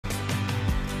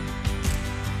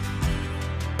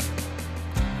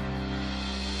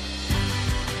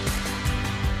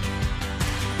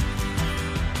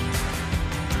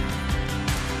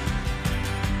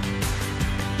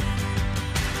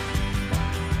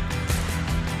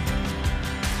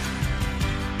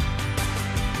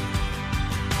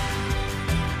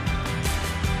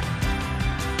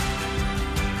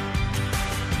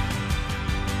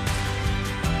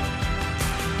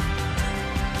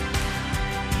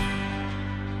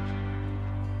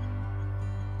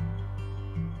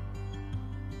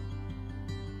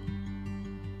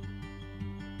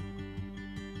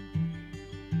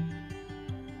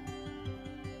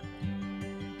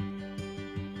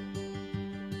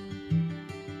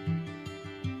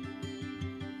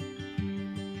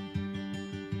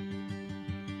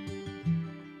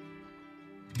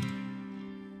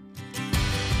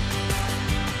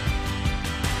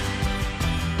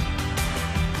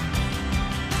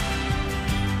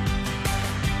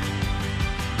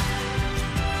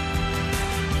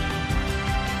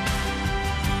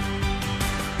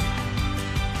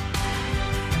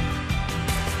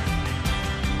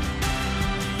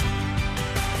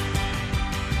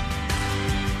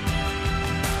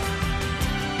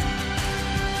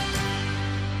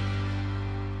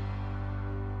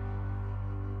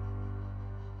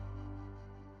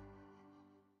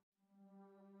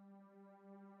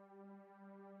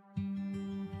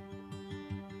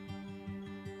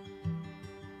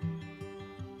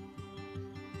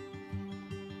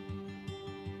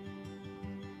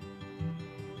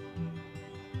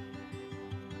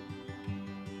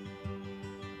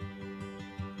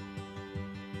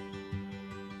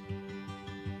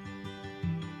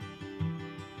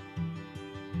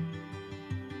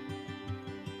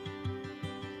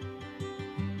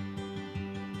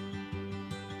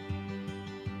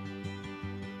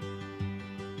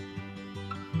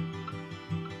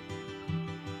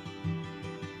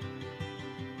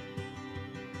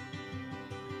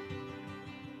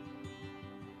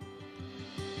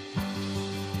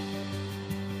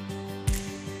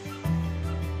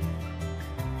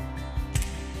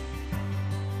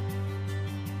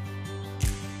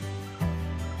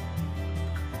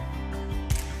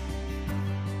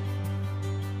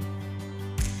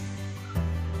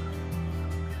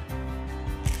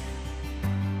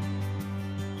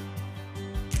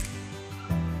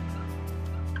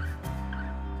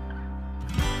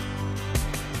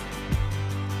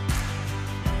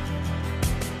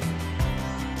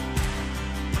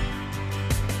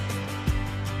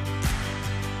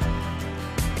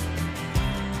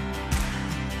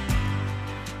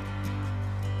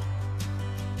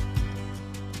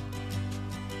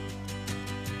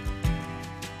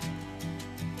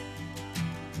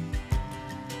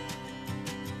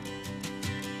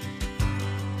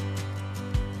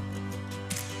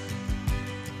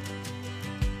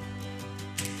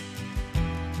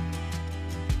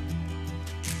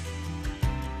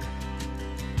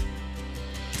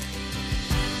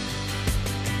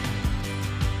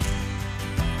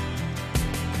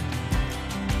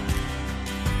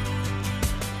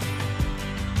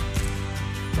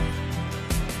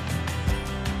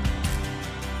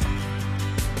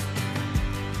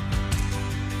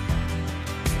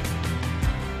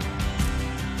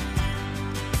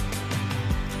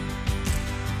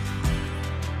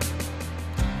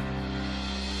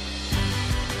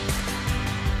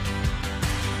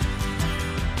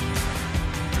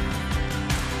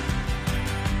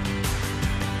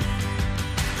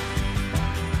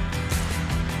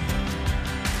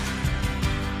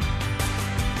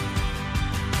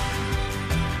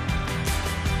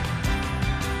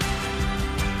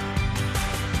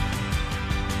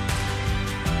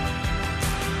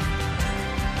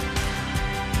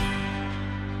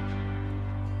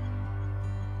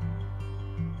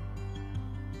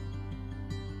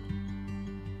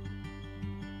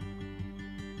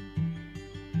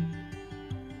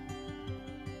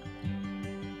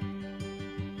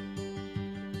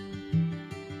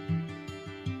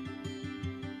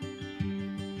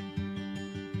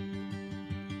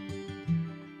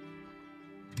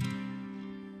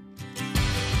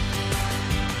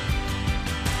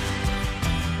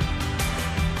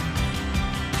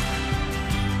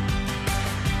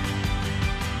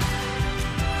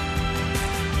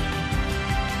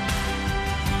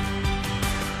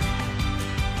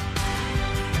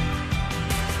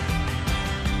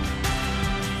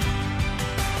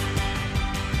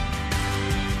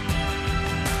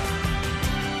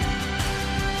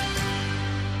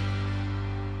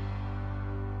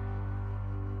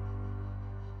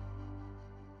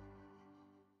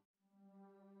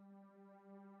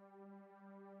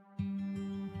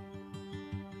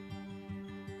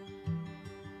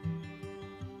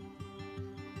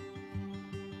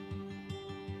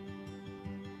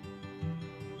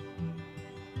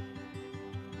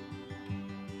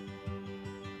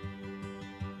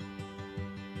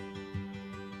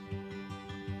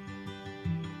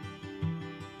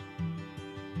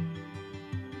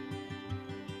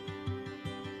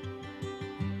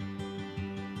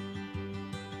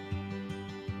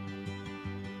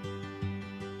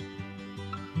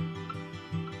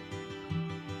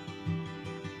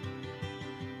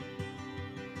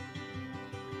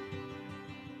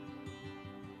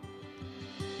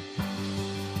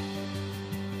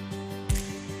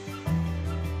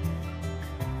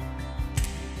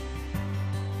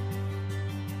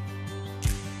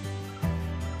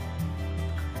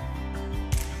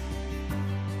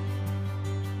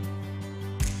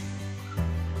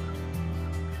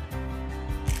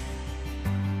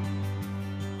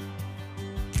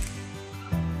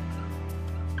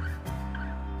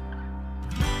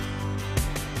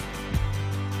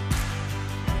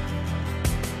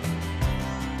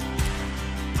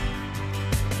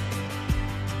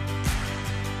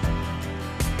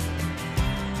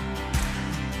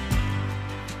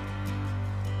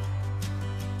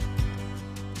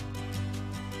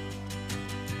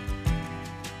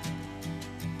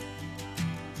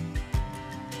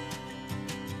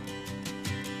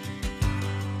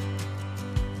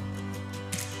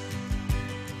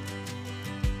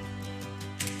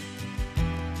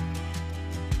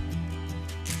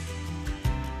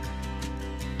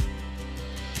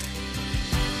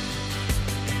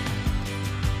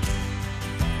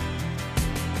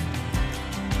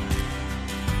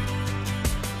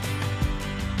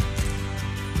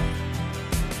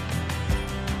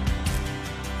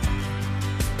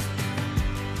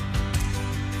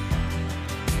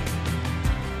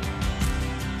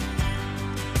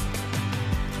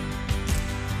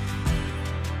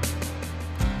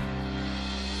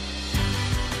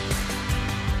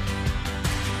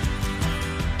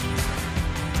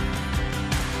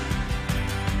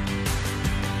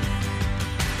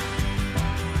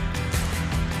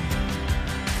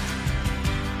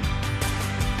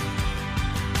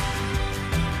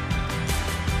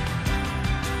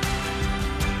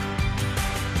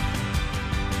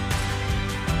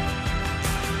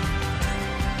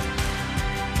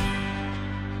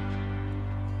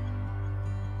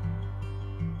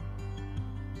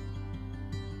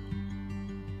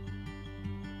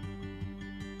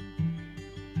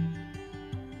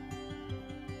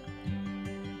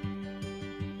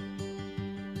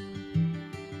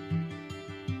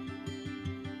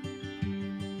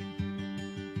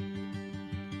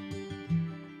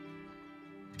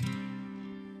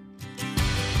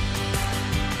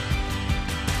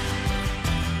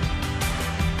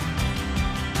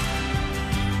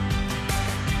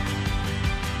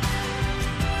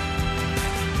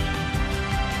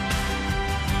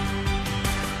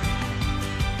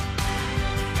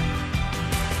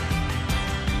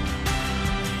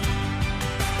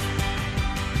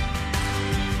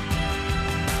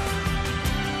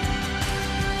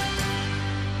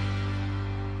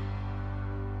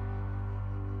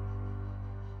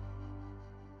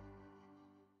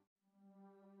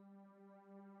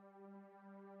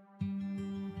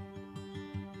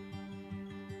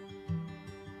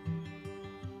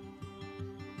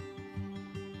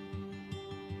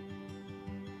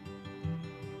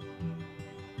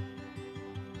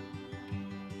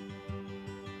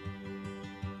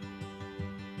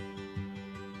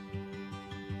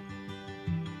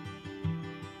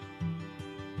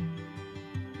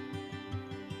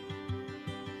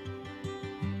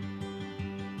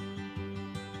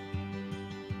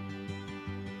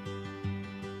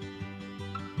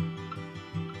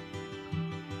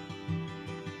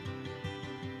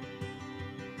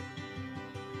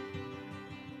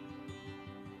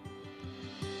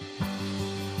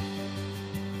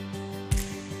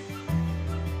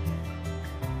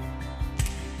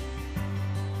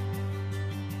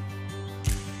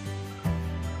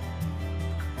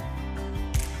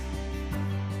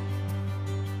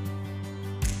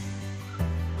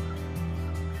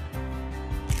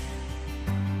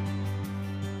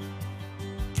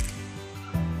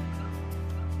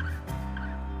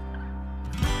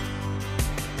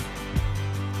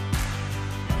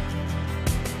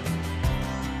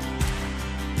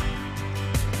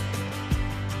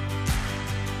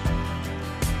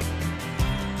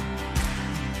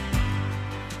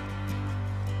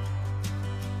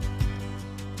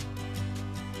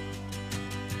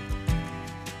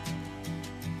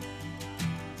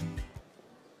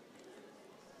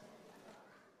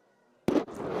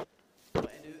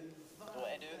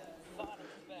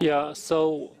Yeah,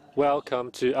 so welcome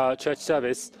to our church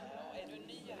service.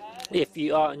 If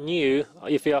you are new,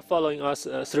 if you are following us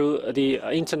through the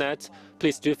internet,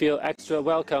 please do feel extra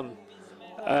welcome.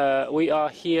 We are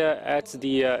here at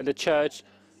the church.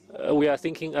 We are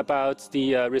thinking about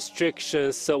the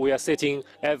restrictions, so we are sitting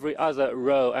every other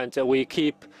row, and we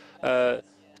keep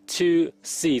 2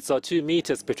 seats or 2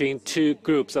 meters between 2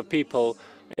 groups of people.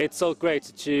 It's so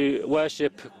great to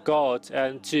worship God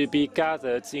and to be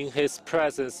gathered in His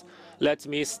presence. Let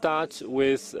me start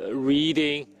with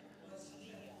reading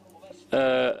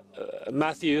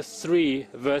Matthew 3,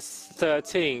 verse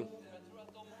 13,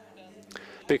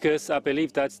 because I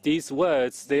believe that these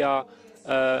words, they are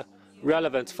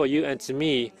relevant for you and to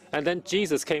me. And then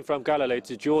Jesus came from Galilee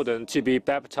to Jordan to be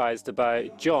baptized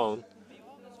by John.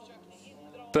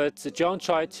 But John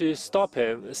tried to stop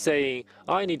him, saying,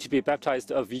 "I need to be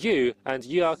baptized of you, and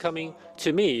you are coming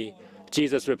to me."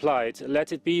 Jesus replied,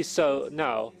 "Let it be so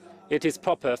now. It is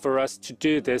proper for us to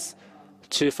do this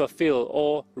to fulfill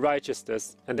all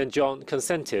righteousness." And then John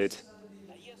consented.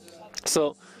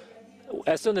 So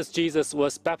as soon as Jesus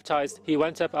was baptized, he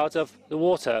went up out of the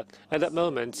water. At that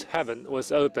moment, heaven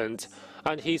was opened,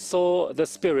 and he saw the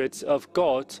Spirit of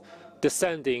God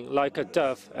descending like a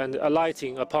dove and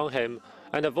alighting upon him.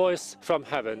 And a voice from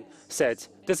heaven said,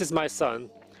 "This is my Son,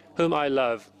 whom I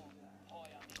love.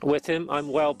 With him I'm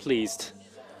well pleased."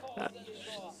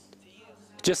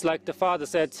 Just like the Father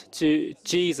said to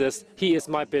Jesus, "He is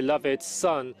my beloved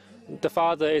Son," the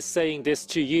Father is saying this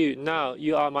to you now.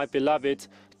 You are my beloved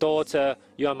daughter.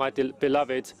 You are my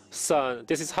beloved Son.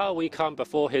 This is how we come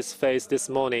before His face this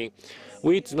morning.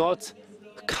 We do not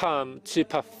come to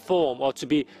perform or to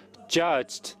be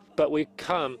judged, but we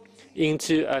come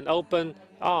into an open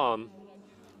arm.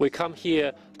 We come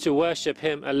here to worship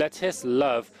Him and let His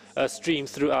love stream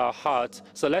through our heart.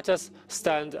 So let us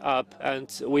stand up and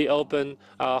we open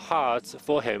our hearts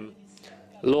for Him.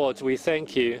 Lord, we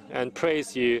thank you and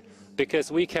praise you because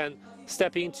we can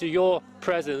step into your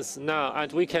presence now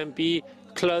and we can be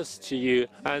close to you,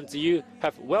 and you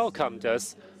have welcomed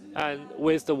us. And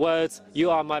with the words, "You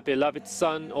are my beloved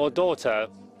son or daughter,"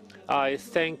 I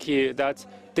thank you that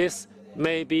this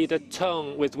may be the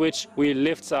tone with which we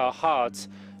lift our hearts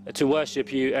to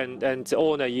worship you and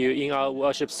honor you in our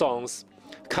worship songs.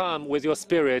 Come with your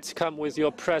Spirit, come with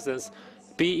your presence,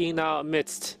 be in our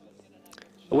midst,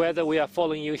 whether we are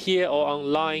following you here or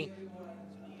online,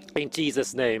 in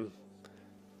Jesus' name.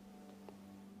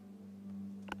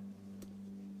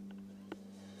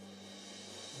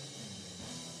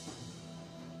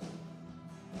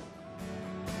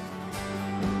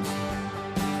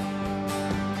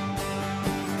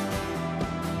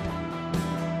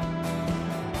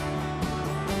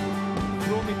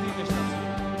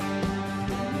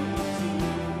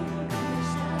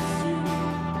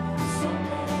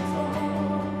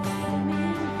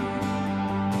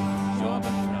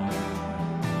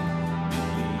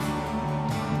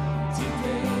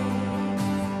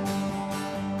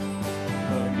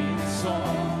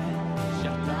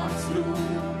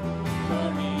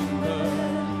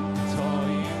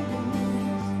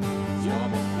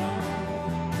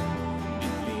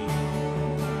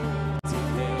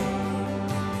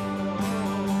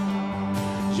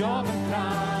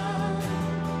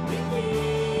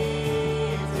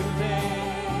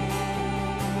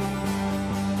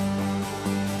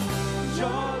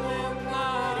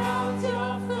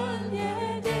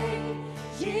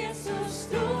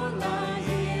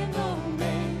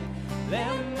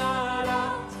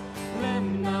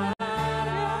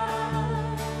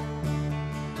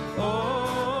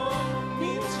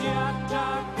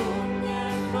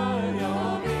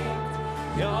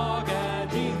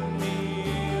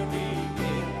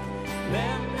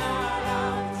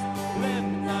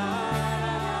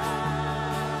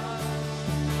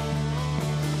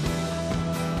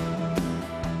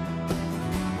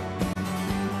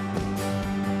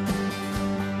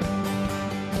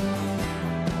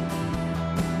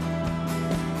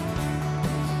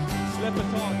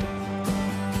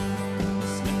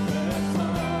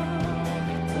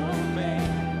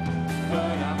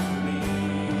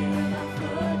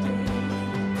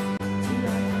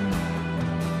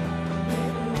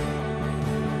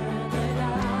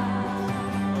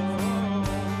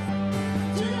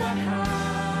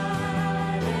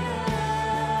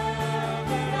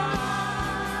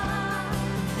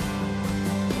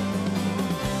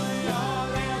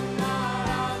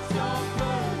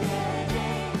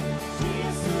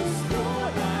 Jesus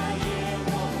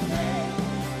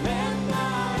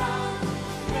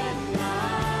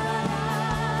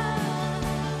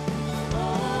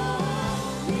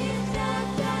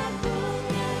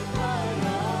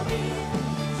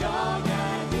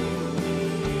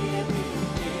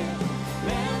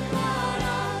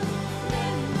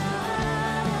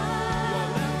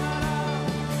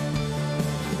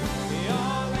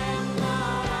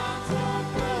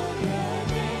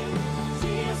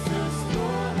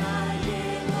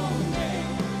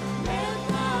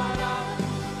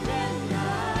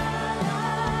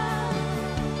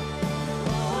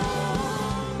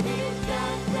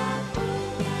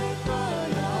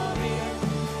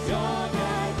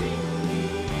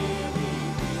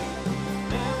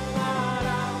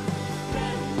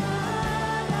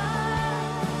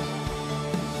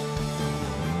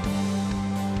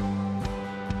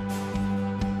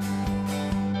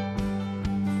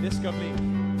Det ska bli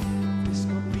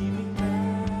min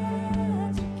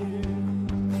väg till Gud.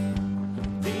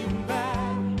 Din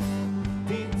väg,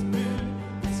 ditt bud,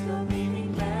 det ska bli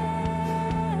min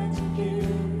väg till Gud.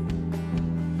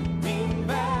 Din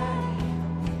väg,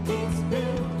 ditt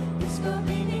bud, det ska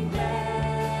bli min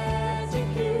väg till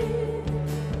Gud.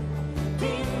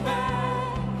 Din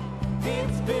väg,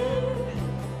 ditt bud,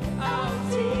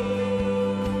 alltid.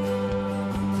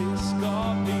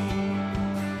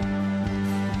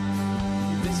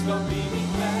 Det ska bli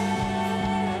min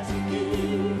väg till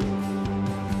Gud.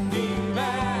 Din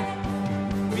väg,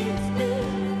 ditt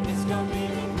bud, det ska bli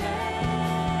min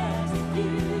väg till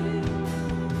Gud.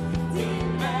 Din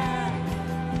väg,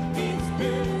 ditt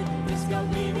bud, det ska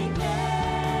bli min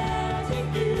väg till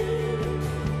Gud.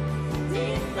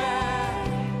 Din väg,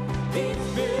 ditt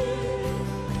bud,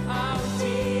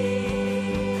 alltid.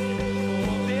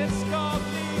 Och det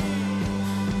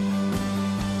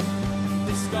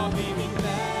ska bli min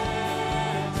väg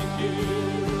till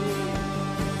Gud.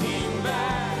 Din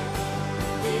väg,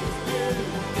 ditt bud,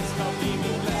 det ska bli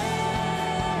min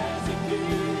väg till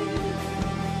Gud.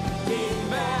 Din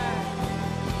väg,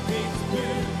 ditt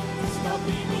bud, det ska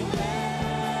bli min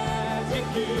väg till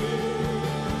Gud.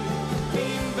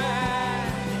 Din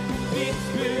väg, ditt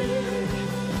bud,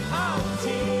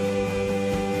 alltid.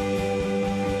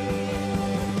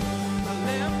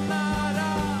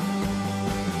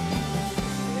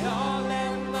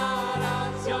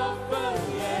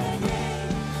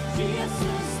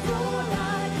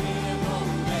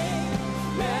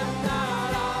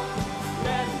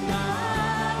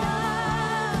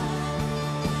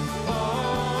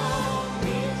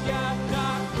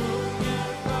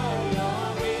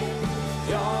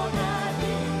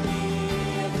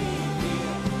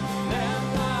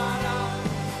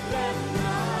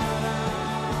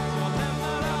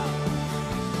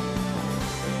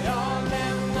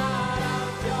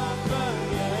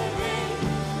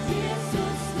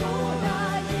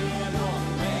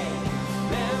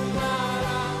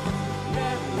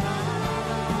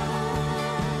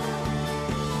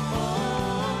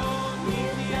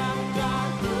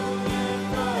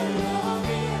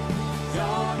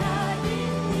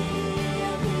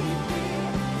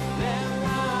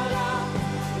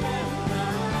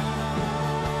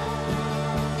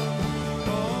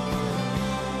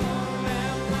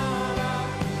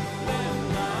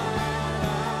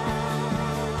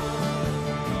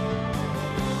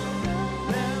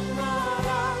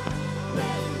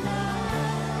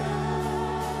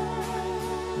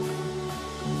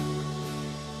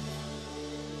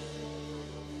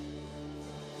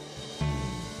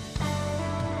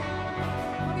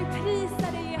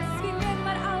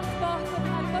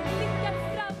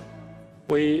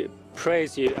 We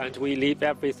praise you and we leave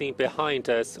everything behind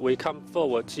us. We come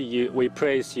forward to you, we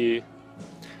praise you,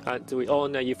 and we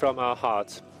honor you from our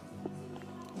heart.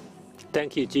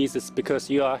 Thank you, Jesus, because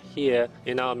you are here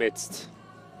in our midst.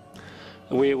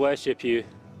 We worship you.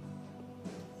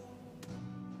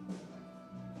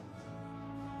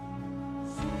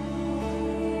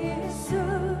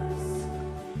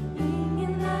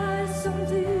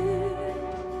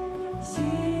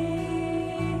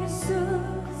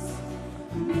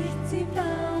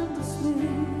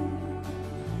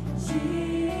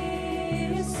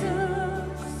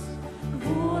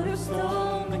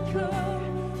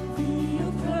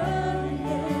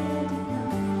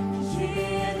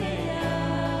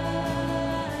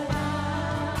 Yeah.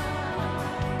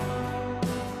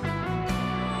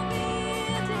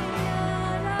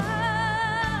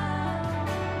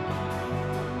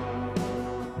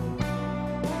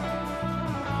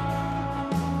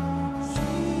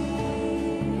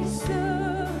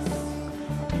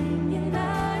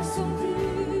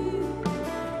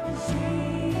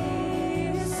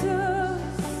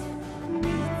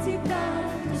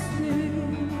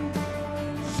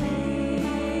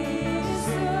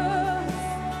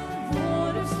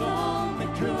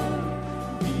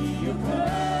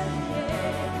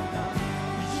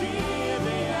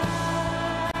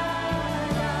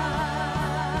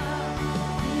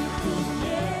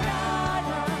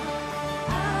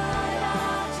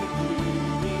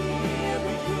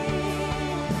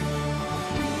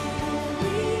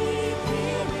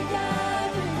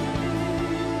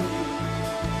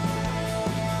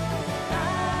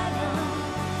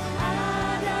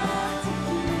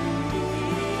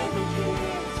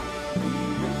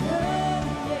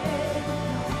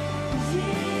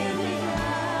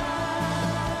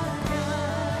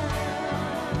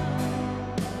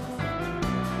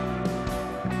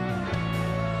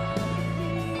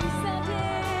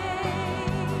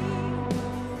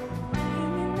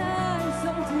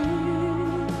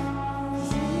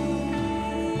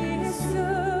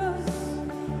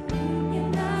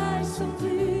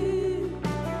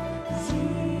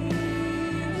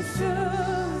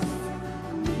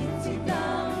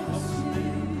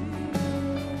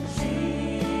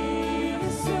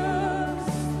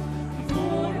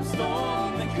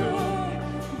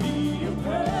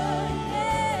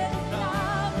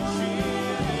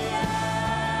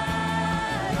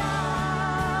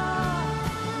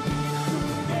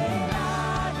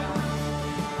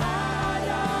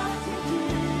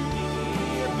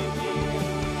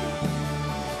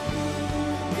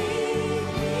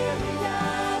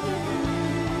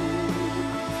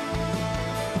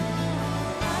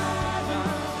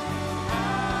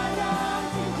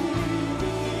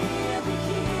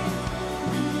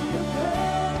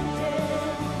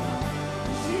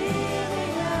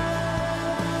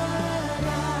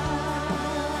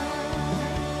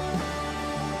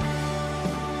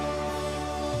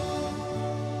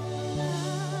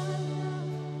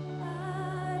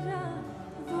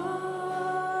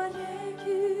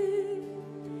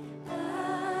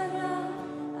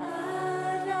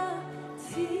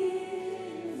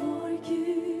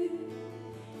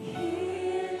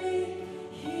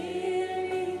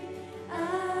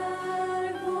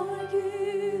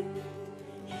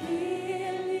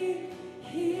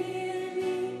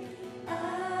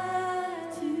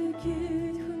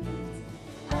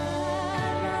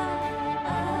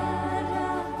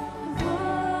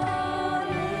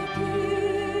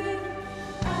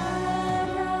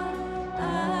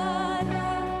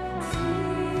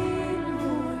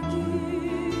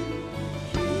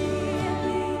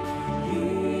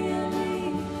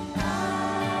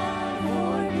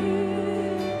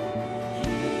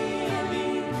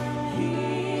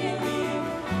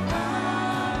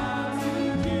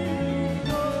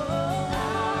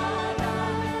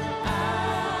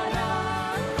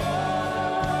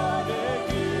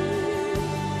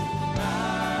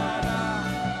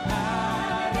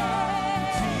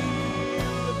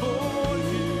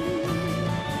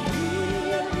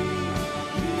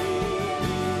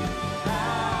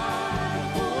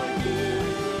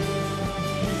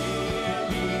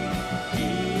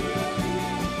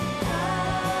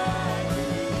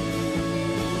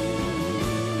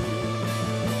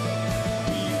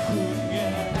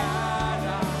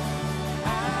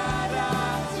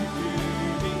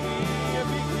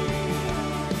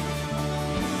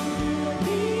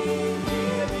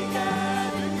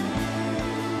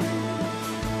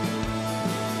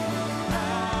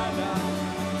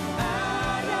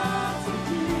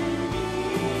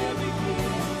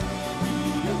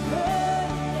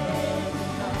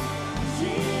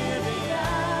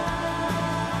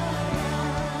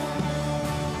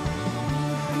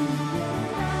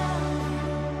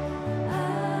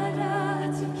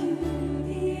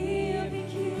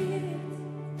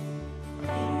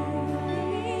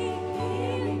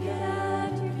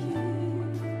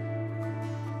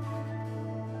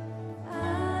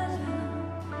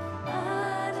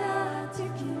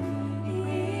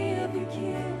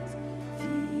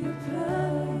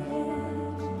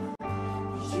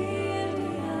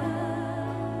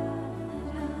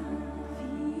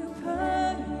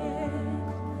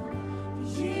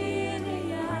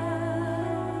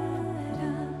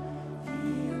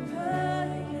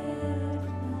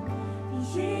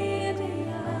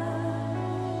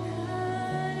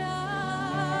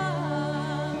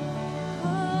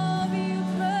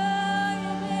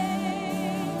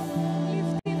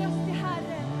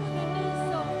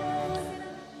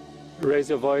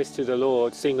 Raise your voice to the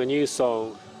Lord, sing a new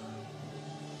song.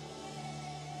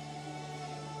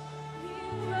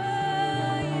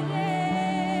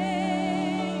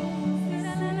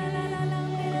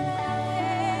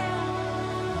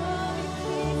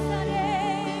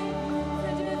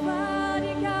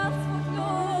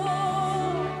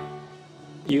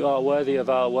 You are worthy of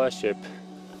our worship.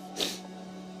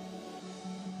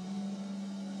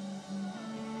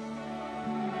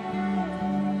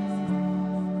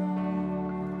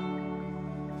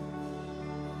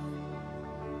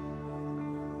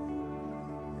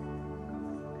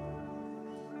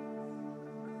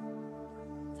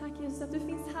 Jesus, att du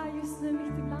finns här just nu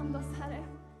mitt ibland oss, Herre.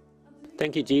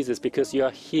 Thank you, Jesus, because you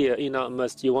are here in our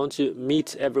midst. You want to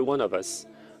meet every one of us.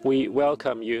 We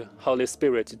welcome you, Holy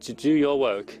Spirit, to do your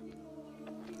work.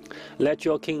 Let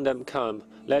your kingdom come.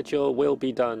 Let your will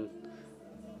be done.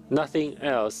 Nothing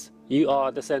else. You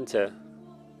are the center.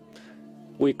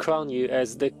 We crown you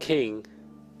as the King.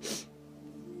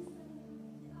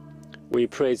 We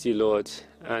praise you, Lord,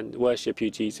 and worship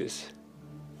you, Jesus.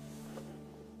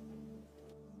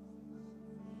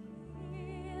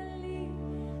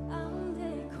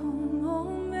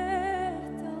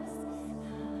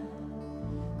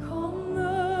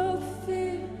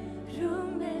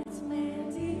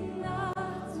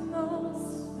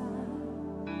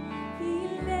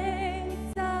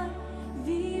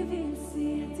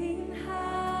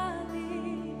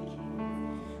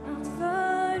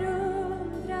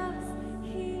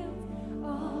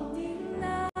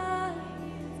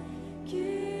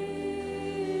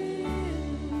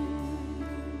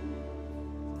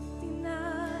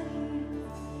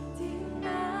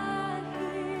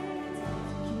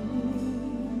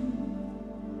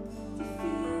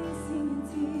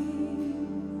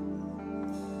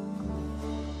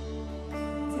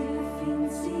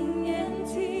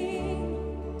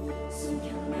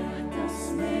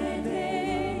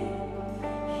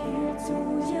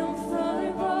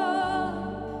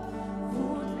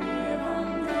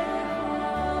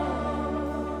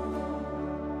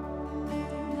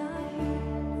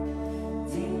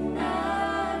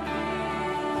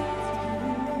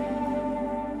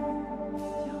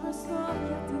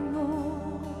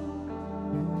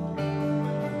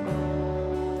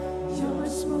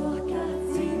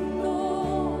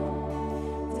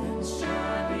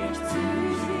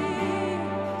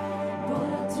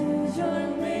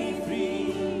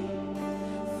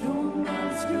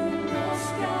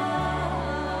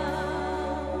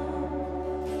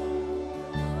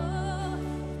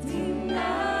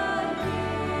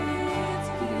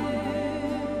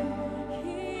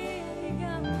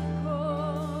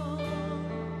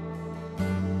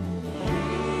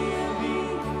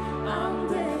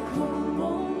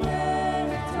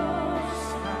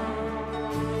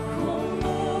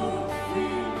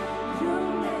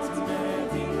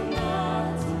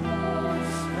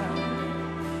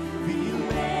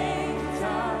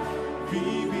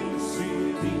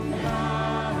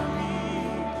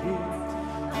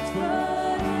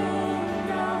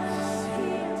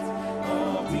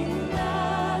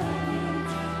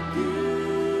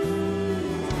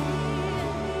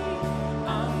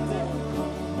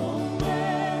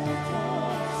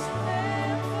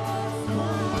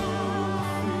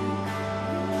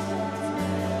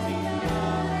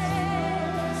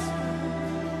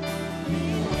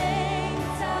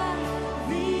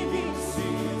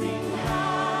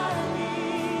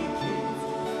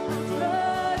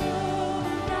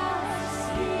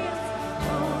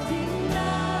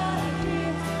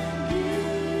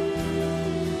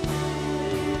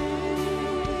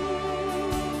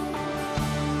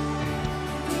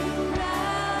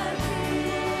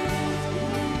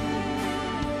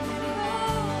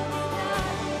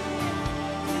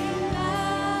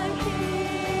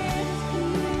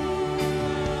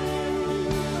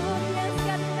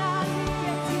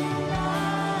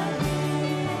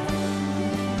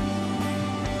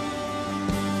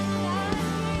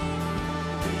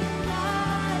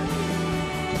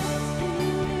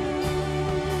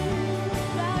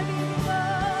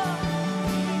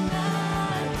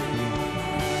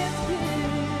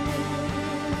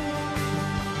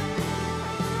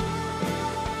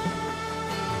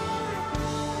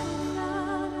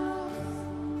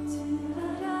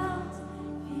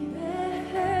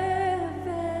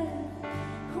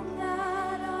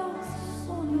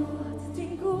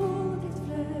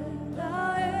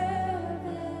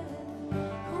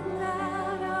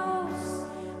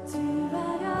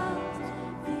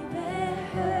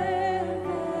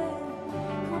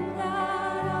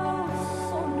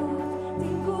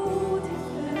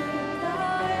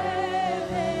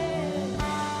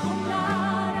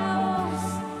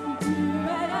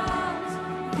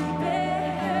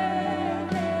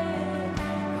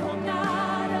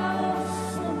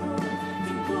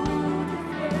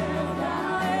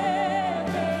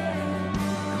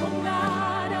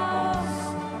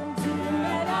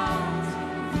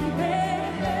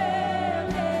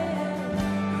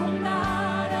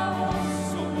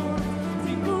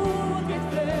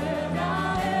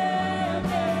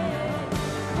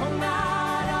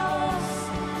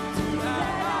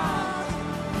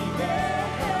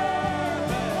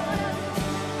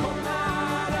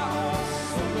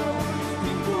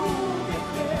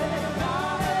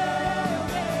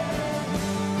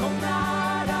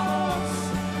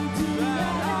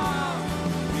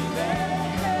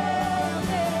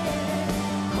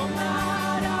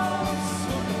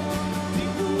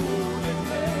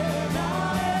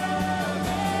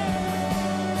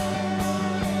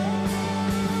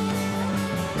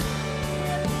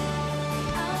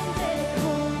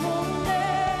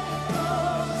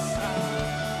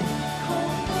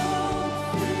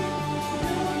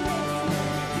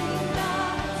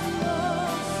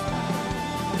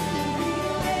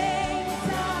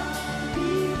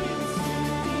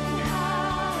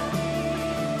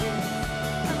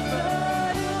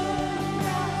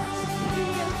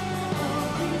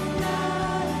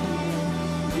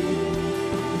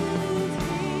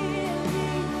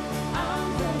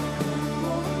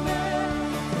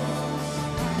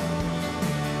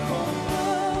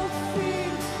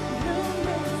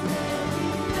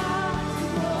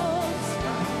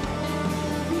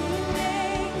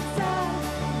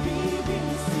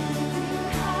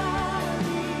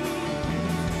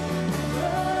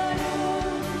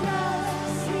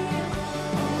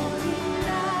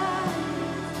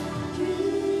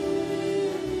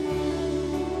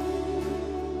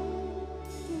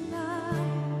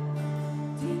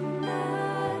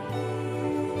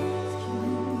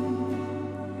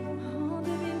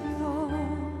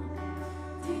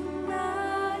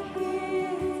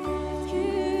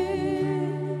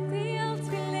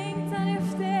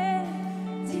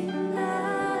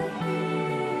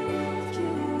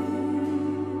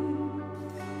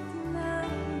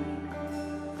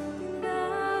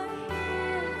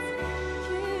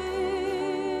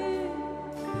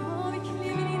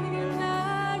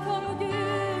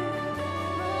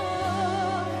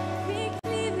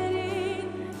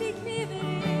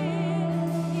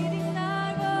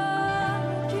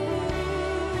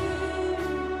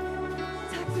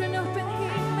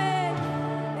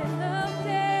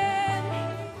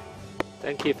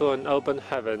 Thank you for an open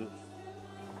heaven.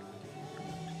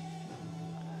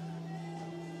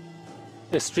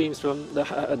 It streams from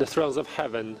the thrones of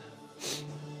heaven.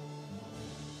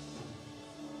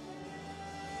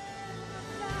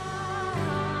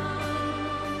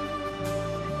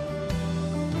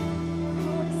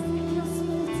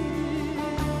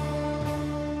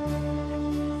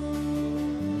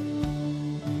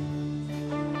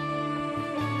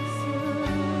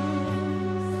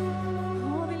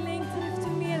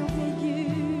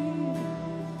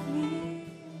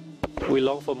 We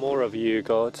long for more of you,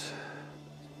 God.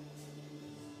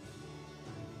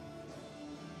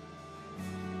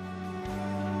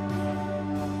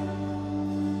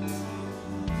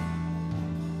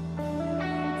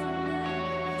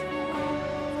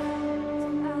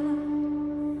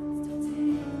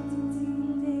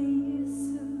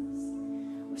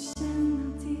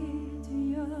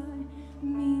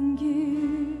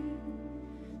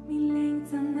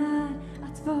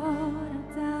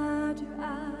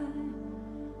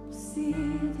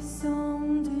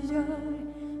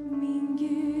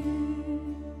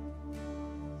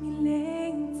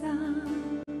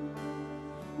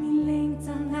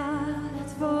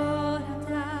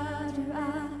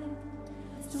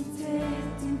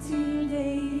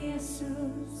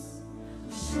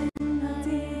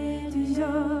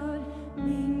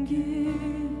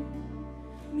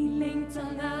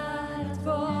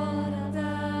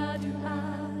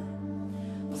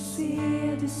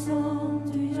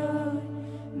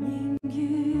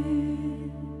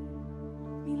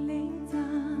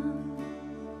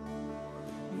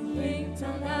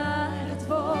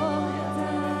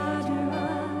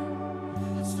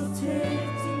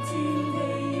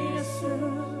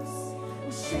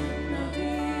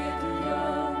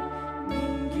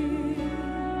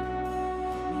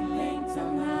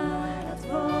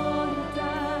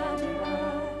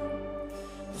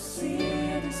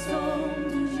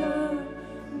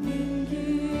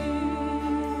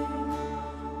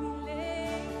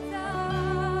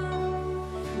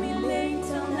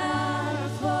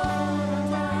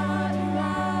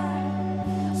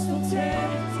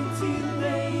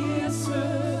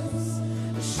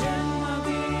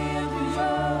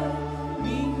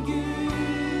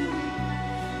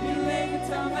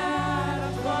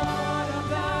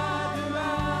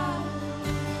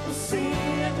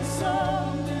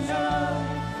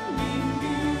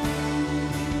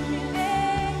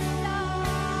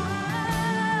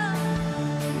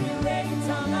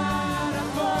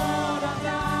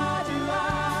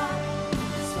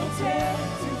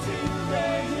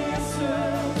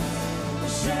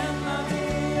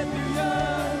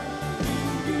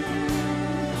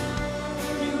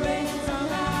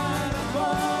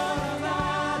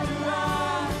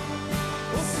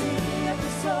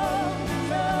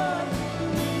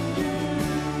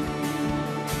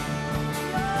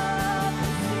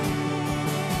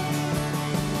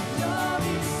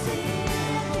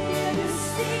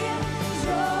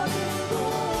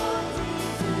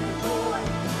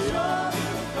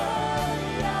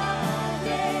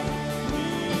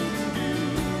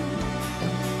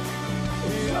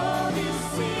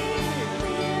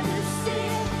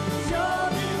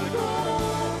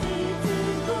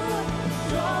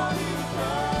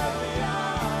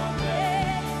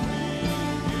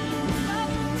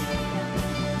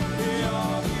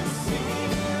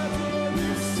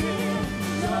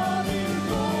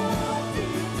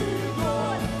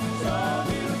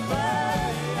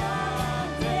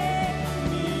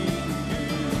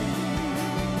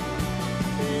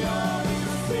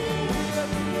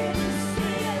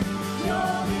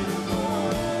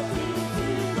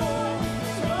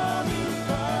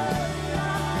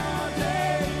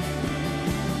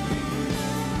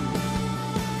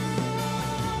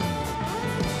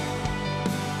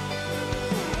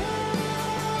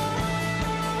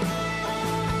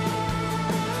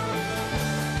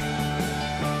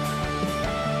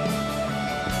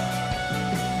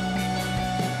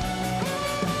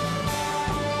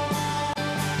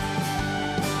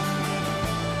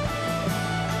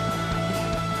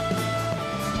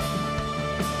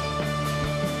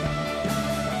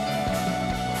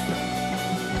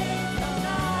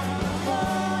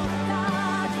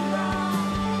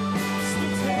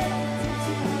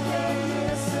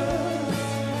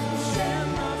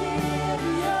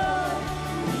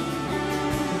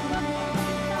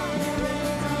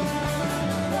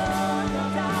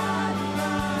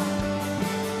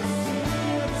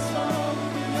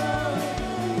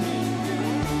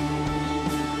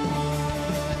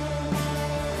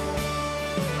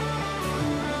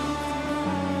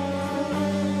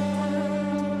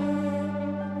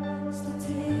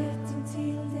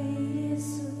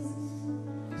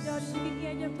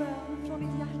 egen bön från ditt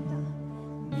hjärta.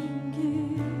 Min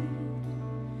Gud,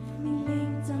 min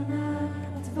längtan är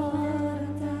att vara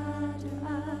där du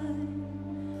är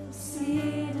och se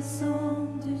det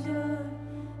som du gör.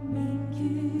 Min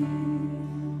Gud,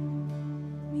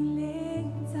 min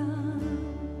längtan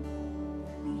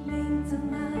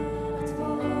är att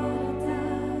vara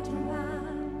där du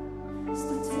är.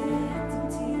 Stå tätt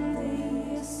intill dig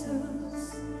Jesus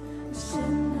och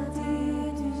känna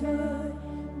det du gör.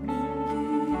 Min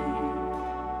Gud,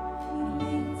 min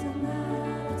längtan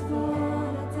är att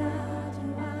vara där du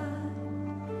är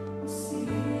och se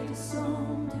det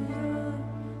som du gör.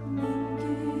 Min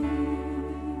Gud,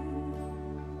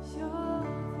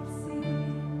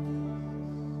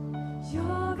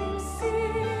 jag vill se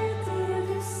det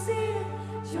du ser.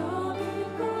 Jag vill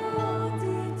gå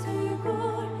dit du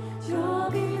går. Jag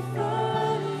vill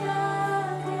följa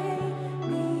dig,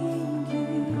 min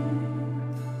Gud.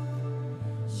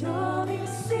 Jag vill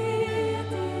se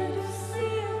det du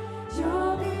ser.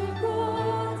 Jag vill gå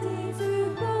dit du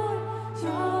går.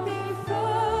 Jag vill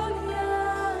följa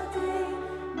dig,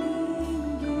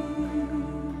 min Gud.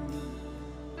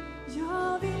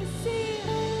 Jag vill se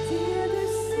det du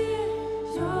ser.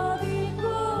 Jag vill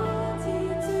gå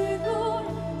dit du går.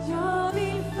 Jag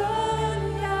vill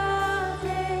följa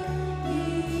dig,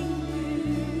 min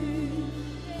Gud.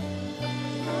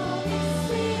 Jag vill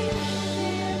se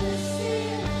det du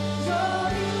ser. Jag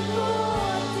vill gå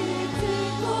dit du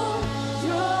går.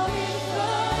 Jag vill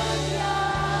följa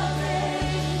dig,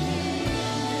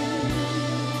 min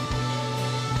Gud.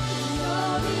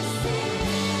 Jag vill se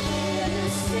det du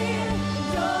ser.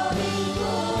 Jag vill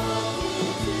gå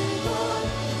dit du går.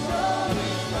 Jag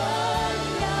vill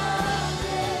följa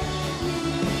dig,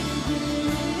 min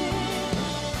Gud.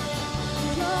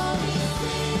 Jag vill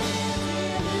se det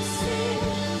du ser.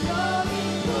 Jag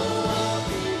vill gå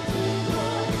dit du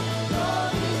går. Jag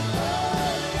vill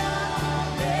följa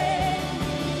dig,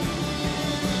 min Gud.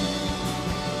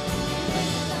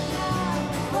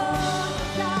 Vara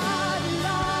där du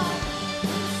är.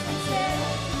 Stå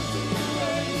tätt intill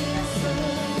dig Jesus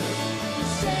och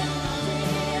känna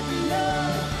det du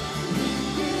gör. Min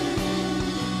Gud,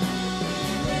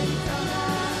 längtan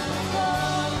är att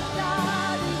vara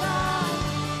där du är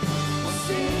och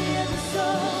se det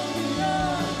som du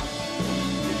gör.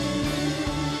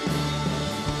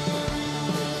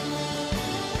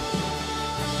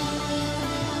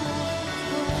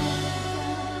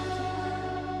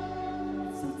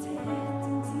 Så tätt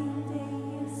intill dig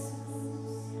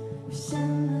Jesus och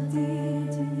känna det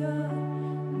du gör.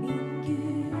 Min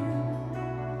Gud,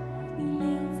 min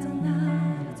längtan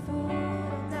är att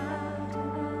vara där du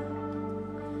är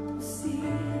och se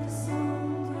det som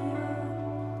du gör.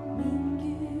 Min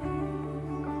Gud.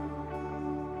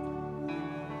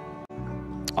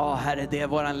 Ja, Herre, det är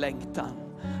våran längtan.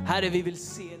 Herre, vi vill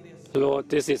se det. Lord,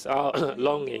 this is our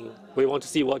longing. We want to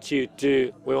see what you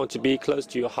do. We want to be close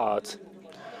to your heart.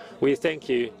 We thank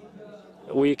you.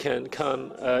 We can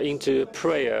come into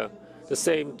prayer the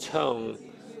same tone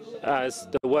as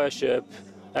the worship.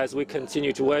 As we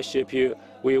continue to worship you,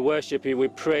 we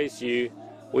praise you,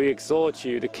 we exalt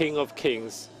you, the King of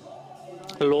Kings,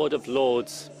 Lord of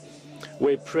Lords.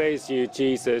 We praise you,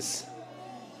 Jesus.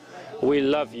 We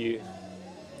love you,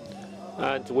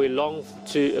 and we long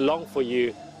for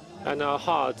you, and our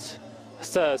hearts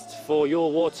thirst for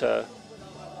your water.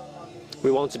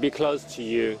 We want to be close to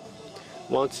you,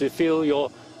 want to feel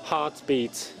your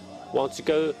heartbeat, want to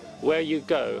go where you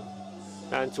go,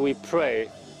 and we pray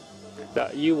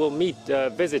that you will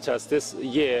visit us this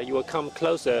year. You will come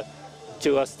closer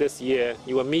to us this year.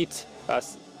 You will meet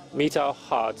us, meet our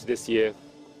heart this year.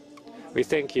 We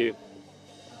thank you.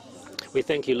 We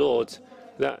thank you, Lord,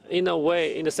 that in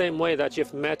the same way that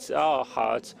you've met our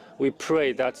heart, we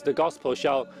pray that the gospel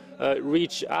shall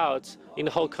reach out in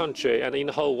the whole country and in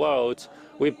the whole world.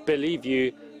 We believe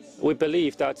you. We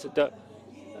believe that the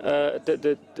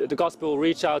gospel will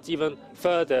reach out even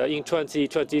further in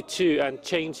 2022 and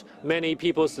change many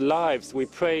people's lives. We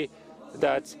pray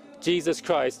that Jesus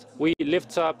Christ, we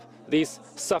lift up these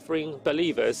suffering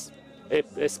believers,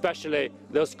 especially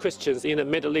those Christians in the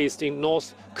Middle East, in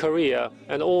North Korea,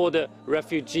 and all the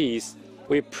refugees.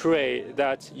 We pray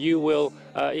that you will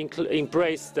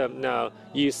embrace them now.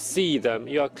 You see them,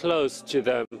 you are close to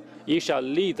them. You shall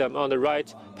lead them on the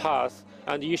right path,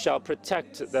 and you shall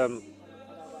protect them.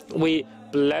 We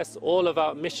bless all of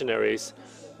our missionaries,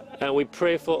 and we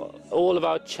pray for all of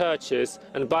our churches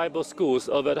and Bible schools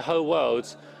over the whole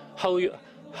world.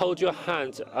 Hold your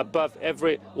hand above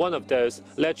every one of those.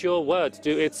 Let your word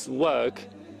do its work,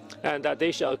 and that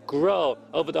they shall grow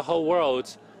over the whole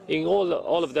world in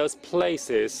all of those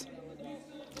places.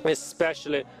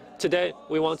 Especially today,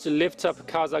 we want to lift up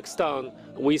Kazakhstan.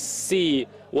 We see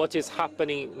what is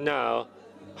happening now.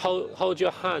 Hold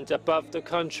your hand above the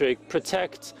country.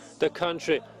 Protect the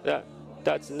country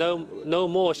that no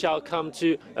more shall come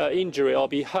to injury or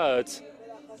be hurt.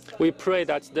 We pray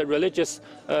that the religious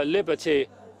liberty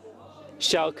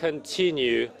shall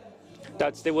continue,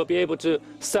 that they will be able to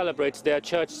celebrate their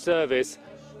church service,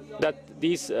 that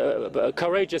these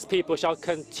courageous people shall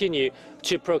continue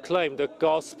to proclaim the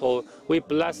gospel. We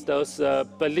bless those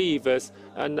believers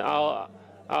and our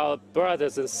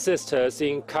brothers and sisters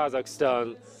in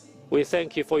Kazakhstan. We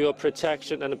thank you for your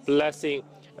protection and blessing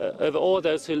over all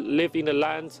those who live in the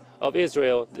land of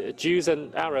Israel, Jews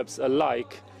and Arabs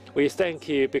alike. We thank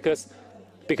you because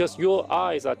your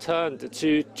eyes are turned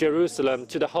to Jerusalem,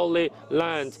 to the Holy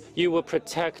Land. You will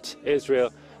protect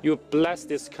Israel. You bless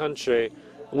this country.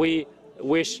 We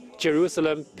wish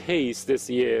Jerusalem peace this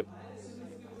year.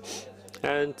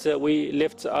 And we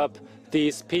lift up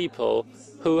these people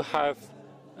who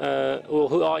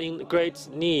are in great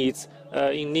needs,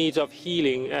 in need of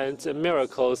healing and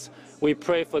miracles. We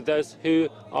pray for those who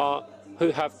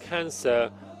have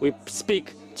cancer. We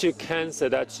speak to cancer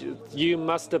that you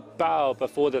must bow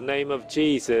before the name of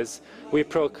Jesus. We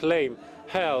proclaim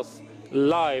health,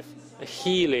 life,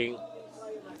 healing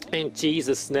in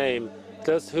Jesus' name.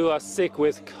 Those who are sick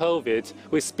with COVID,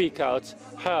 we speak out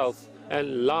health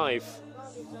and life.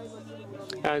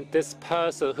 And this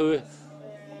person who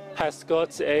has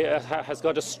got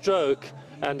a stroke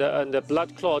and a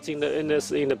blood clot in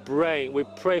the brain, we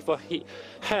pray for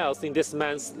health in this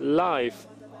man's life.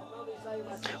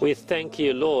 We thank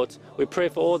you, Lord. We pray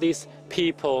for all these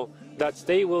people that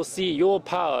they will see your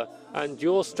power and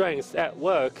your strength at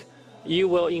work. You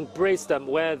will embrace them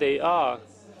where they are.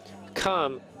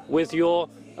 Come with your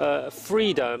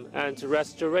freedom and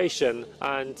restoration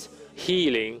and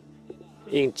healing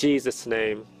in Jesus'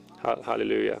 name.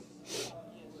 Hallelujah.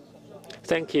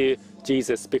 Thank you,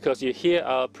 Jesus, because you hear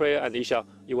our prayer and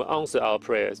you will answer our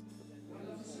prayers.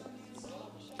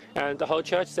 And the whole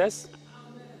church says,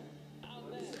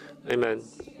 Amen.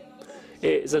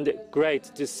 Isn't it great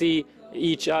to see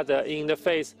each other in the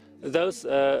face? Those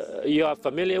you are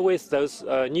familiar with, those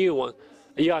new ones,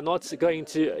 you are not going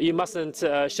to, you mustn't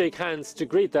shake hands to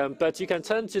greet them, but you can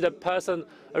turn to the person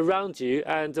around you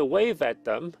and wave at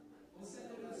them.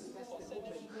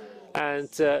 And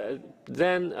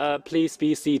then please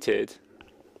be seated.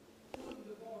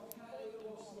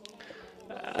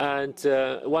 And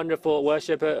wonderful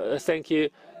worshiper, thank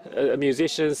you.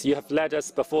 Musicians, you have led us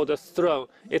before the throne.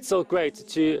 It's so great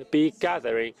to be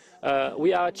gathering.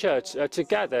 We are a church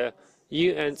together.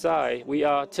 You and I, we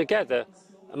are together.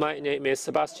 My name is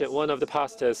Sebastian, one of the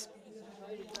pastors.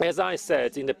 As I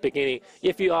said in the beginning,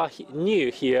 if you are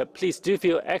new here, please do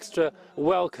feel extra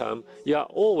welcome. You are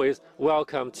always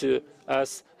welcome to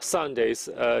us Sundays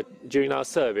during our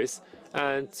service.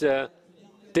 And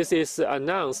this is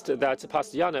announced that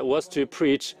Pastor Jana was to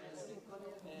preach,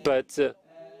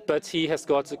 but he has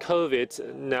got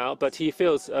COVID now, but he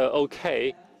feels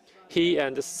okay. He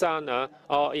and Sana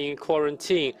are in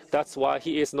quarantine. That's why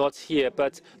he is not here.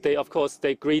 But they, of course,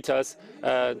 they greet us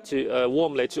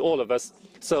warmly to all of us.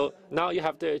 So now you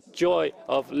have the joy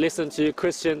of listening to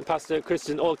Pastor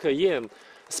Christian Åkerhielm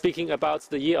speaking about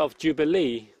the year of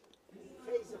Jubilee.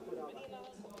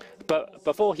 But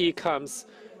before he comes,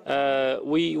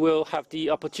 we will have the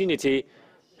opportunity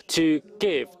to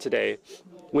give today.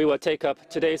 We will take up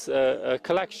today's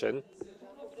collection.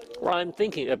 I'm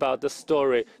thinking about the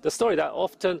story that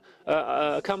often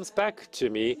comes back to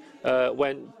me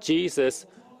when Jesus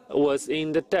was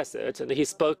in the desert and he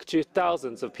spoke to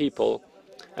thousands of people.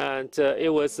 And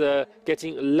it was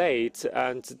getting late,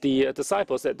 and the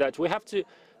disciples said that we have to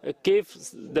give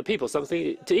the people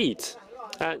something to eat.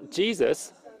 And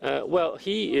Jesus, well,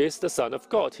 he is the Son of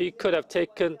God. He could have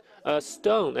taken a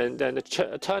stone and then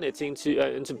turn it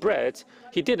into bread.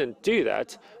 He didn't do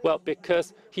that. Well,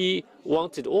 because he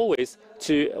wants always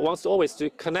to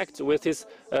connect with his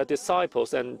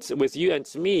disciples and with you and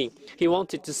me. He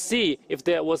wanted to see if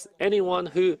there was anyone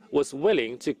who was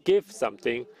willing to give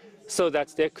something, so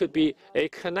that there could be a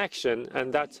connection,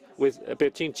 and that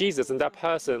between Jesus and that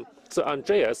person. So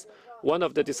Andreas, one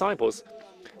of the disciples,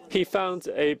 he found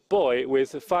a boy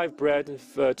with 5 bread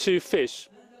and 2 fish.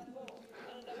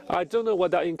 I don't know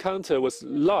what that encounter was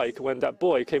like when that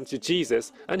boy came to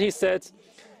Jesus, and he said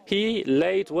he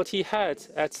laid what he had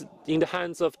in the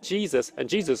hands of Jesus, and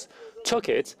Jesus took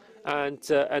it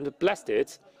and blessed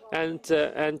it, and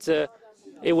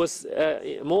it was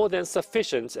more than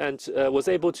sufficient and was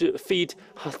able to feed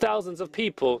thousands of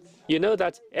people. You know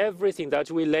that everything that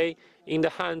we lay in the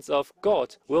hands of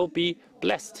God will be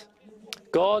blessed.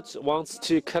 God wants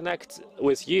to connect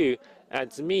with you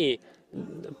and me.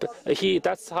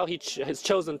 That's how he has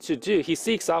chosen to do. He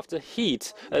seeks after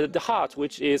the heart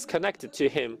which is connected to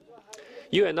him.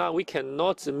 You and I, we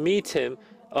cannot meet him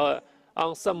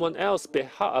on someone else's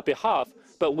behalf,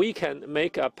 but we can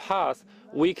make a path.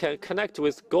 We can connect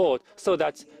with God so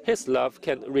that his love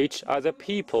can reach other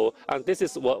people. And this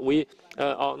is what we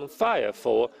are on fire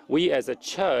for. We as a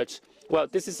church, well,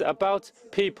 this is about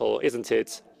people, isn't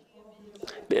it?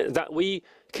 That we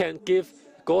can give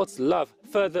God's love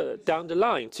further down the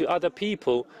line to other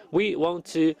people. We want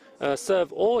to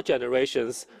serve all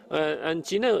generations. And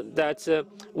you know that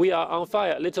we are on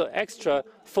fire a little extra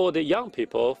for the young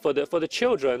people, for the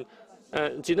children.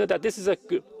 And you know that this is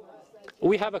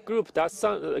we have a group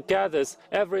that gathers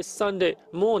every Sunday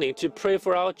morning to pray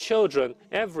for our children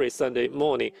every Sunday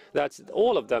morning, that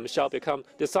all of them shall become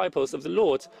disciples of the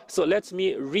Lord. So let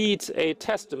me read a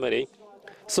testimony.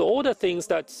 So all the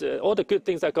good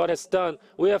things that God has done,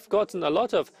 we have gotten a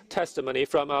lot of testimony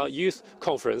from our youth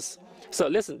conference. So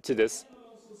listen to this.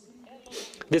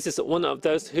 This is one of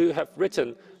those who have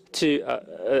written to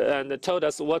and told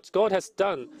us what God has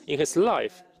done in his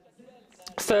life.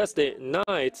 Thursday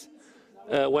night,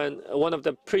 when one of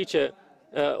the preacher,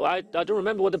 I don't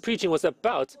remember what the preaching was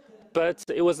about, but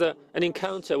it was an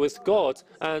encounter with God,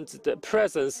 and the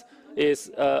presence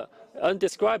is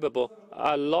undescribable.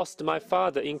 I lost my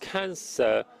father in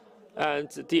cancer, and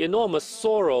the enormous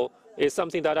sorrow is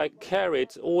something that I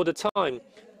carried all the time.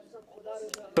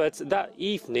 But that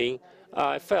evening,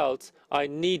 I felt I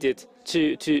needed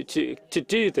to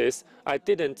do this. I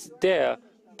didn't dare,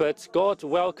 but God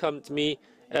welcomed me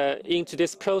into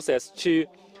this process to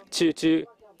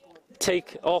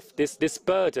take off this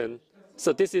burden.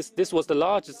 So this was the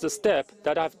largest step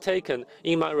that I've taken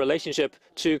in my relationship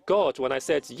to God when I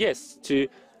said yes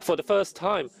for the first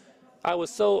time. I was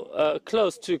so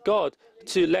close to God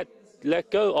to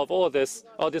let go of all this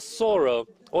sorrow,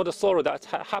 all the sorrow that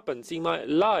happens in my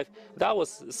life. That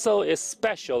was so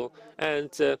special, and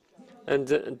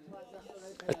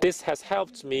this has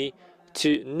helped me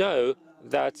to know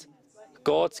that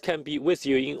God can be with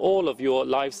you in all of your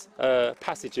life's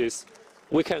passages.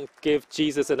 We can give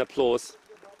Jesus an applause.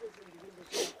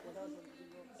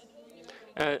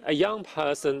 A young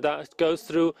person that goes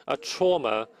through a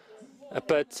trauma,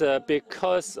 but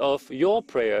because of your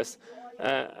prayers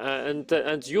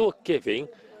and your giving,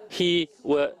 we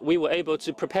were able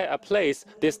to prepare a place,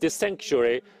 this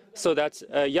sanctuary, so that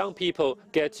young people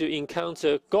get to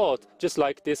encounter God, just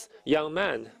like this young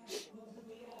man.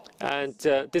 And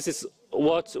this is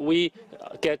what we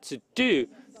get to do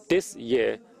this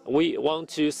year. We want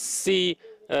to see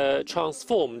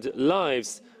transformed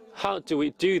lives. How do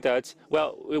we do that?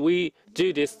 Well, we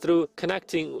do this through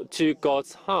connecting to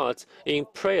God's heart in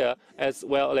prayer as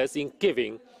well as in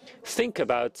giving. Think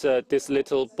about this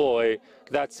little boy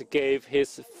that gave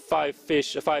his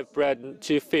 5 bread and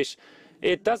 2 fish.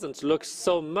 It doesn't look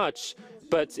so much,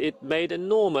 but it made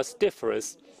enormous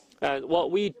difference. And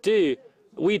what we do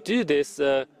this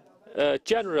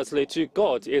generously to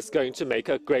God is going to make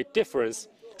a great difference.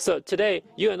 So today,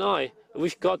 you and I,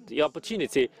 we've got the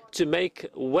opportunity to make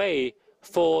way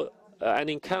for an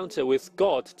encounter with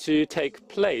God to take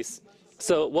place.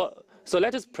 So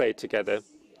let us pray together,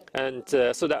 and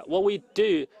so that what we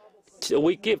do,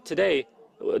 we give today,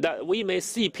 that we may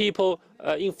see people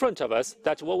in front of us,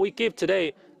 that what we give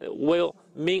today will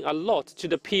mean a lot to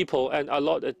the people and a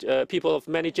lot people of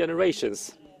many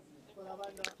generations.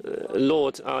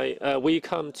 Lord, we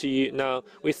come to you now.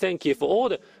 We thank you for all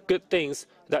the good things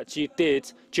that you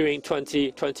did during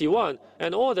 2021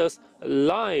 and all those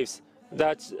lives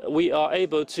that we are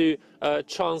able to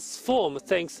transform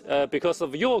thanks because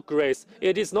of your grace.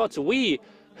 It is not we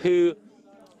who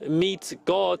meet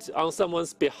God on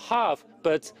someone's behalf,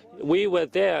 but we were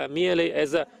there merely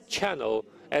as a channel,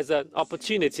 as an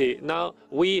opportunity. Now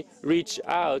we reach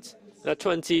out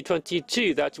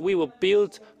 2022 that we will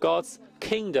build God's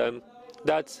kingdom,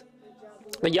 that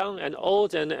the young and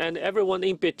old and everyone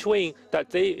in between,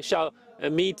 that they shall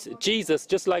meet Jesus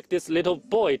just like this little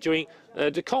boy during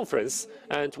the conference.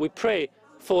 And we pray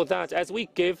for that as we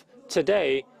give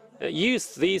today.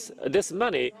 Use this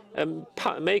money and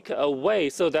make a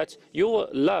way so that your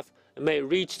love may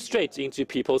reach straight into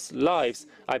people's lives.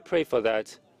 I pray for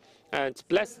that. And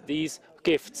bless these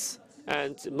gifts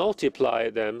and multiply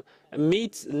them,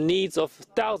 meet needs of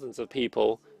thousands of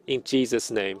people in Jesus'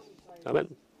 name.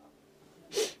 Amen.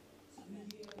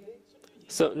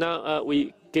 So now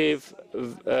we give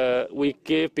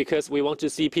because we want to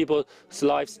see people's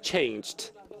lives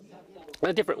changed. There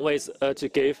are different ways to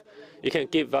give. You can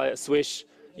give via Swish.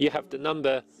 You have the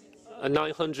number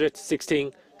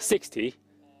 91660.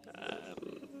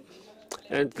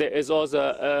 And there is also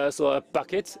a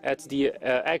bucket at the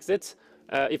exit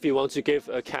if you want to give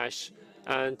cash.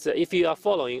 And if you are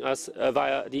following us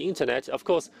via the internet, of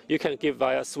course, you can give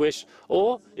via Swish,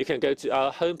 or you can go to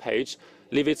our homepage,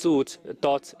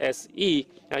 livetsord.se,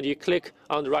 and you click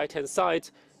on the right-hand side,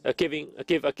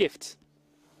 give a gift.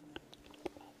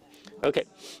 Okay,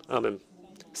 amen.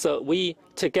 So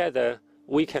together,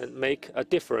 we can make a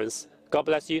difference. God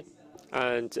bless you.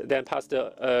 And then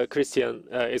Pastor Christian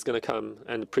is going to come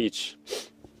and preach.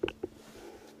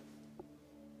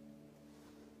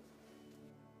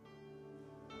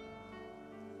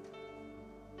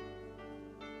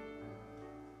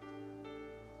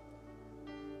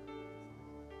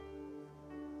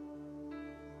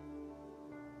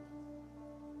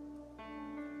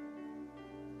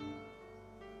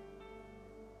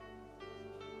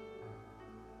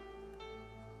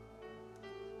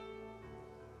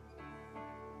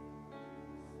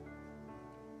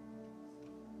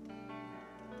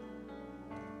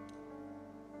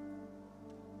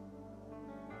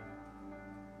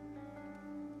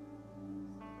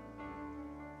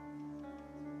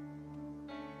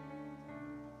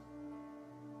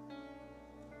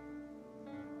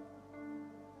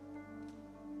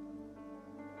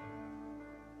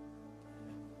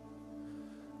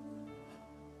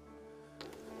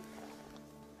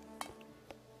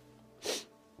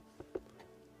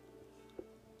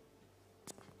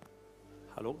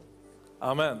 Hallå?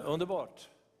 Amen, underbart.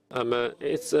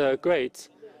 It's great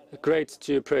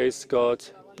to praise God,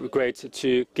 great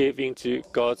to give into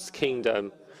God's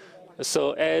kingdom.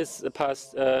 So as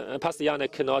Pastor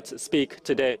Janne cannot speak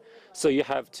today, so you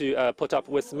have to put up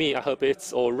with me. I hope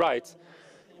it's all right.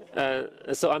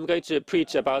 So I'm going to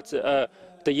preach about the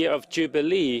year of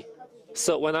Jubilee.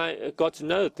 So when I got to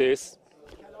know this,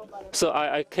 so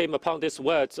I came upon this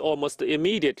word almost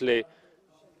immediately.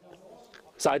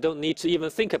 So I don't need to even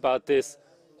think about this.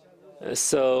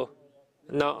 So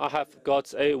now I have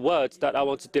got a word that I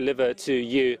want to deliver to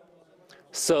you.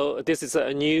 So this is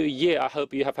a new year. I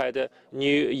hope you have had a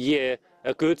new year,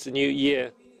 a good new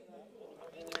year.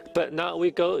 But now we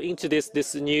go into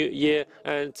this new year,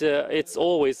 and it's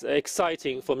always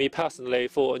exciting for me personally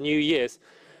for New Year's.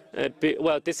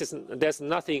 Well, there's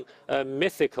nothing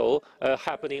mythical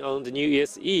happening on the New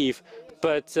Year's Eve,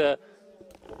 but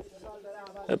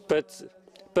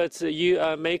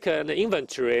you make an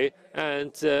inventory,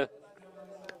 and so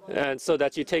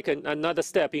that you take another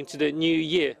step into the new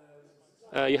year.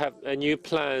 You have new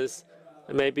plans.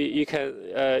 Maybe you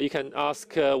can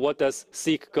ask what does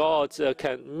seek God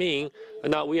can mean.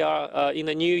 Now we are in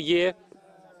a new year,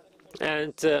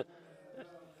 and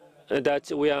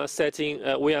that we are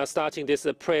starting this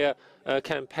prayer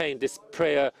campaign, this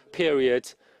prayer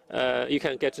period. You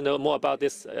can get to know more about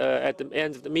this at the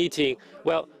end of the meeting.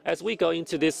 Well, as we go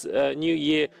into this new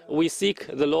year, we seek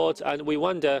the Lord, and we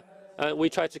wonder, we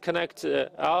try to connect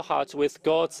our heart with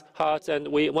God's heart, and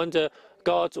we wonder,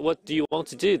 God, what do you want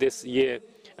to do this year?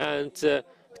 And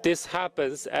this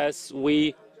happens as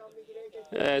all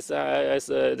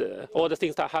the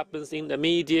things that happens in the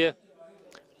media.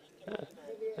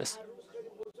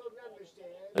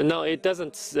 No, it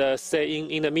doesn't say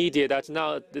in the media that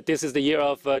now this is the year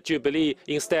of Jubilee.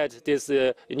 Instead, this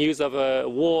news of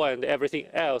war and everything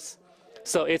else.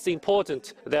 So it's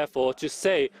important, therefore, to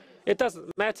say it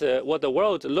doesn't matter what the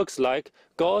world looks like.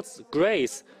 God's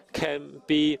grace can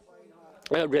be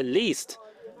released.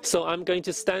 So I'm going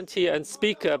to stand here and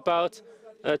speak about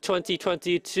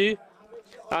 2022.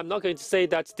 I'm not going to say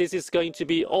that this is going to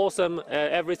be awesome,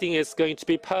 everything is going to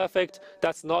be perfect.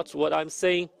 That's not what I'm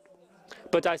saying.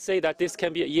 But I say that this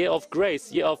can be a year of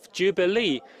grace, year of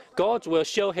Jubilee. God will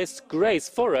show His grace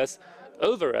for us,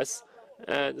 over us,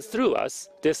 and through us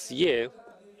this year.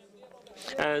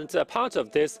 And part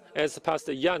of this, as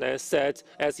Pastor Janne said,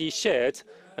 as he shared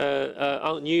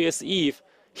on New Year's Eve,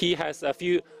 he has a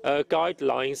few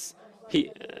guidelines.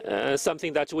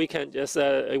 Something that we can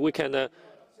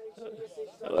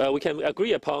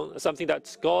agree upon, something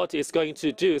that God is going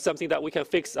to do, something that we can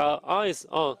fix our eyes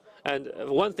on. And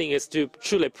one thing is to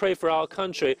truly pray for our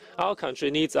country. Our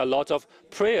country needs a lot of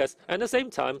prayers. And at the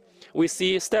same time, we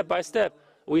see step by step,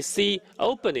 we see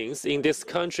openings in this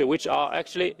country which are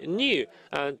actually new.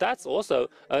 And that's also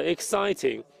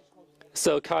exciting.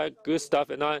 So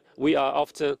carl-gustaf and I, we are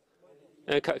often,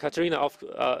 Katerina,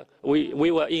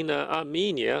 we were in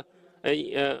Armenia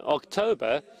in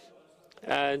October.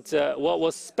 And what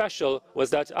was special was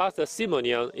that Arthur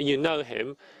Simonian, you know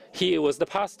him, he was the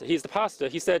pastor. He's the pastor.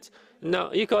 He said,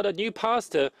 "Now you got a new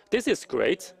pastor. This is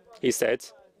great," he said.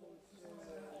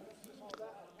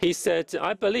 He said,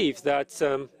 "I believe that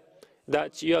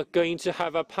that you are going to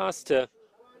have a pastor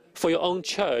for your own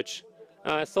church."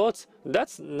 And I thought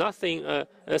that's nothing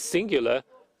singular,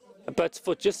 but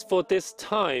just for this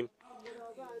time,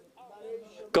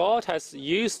 God has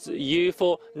used you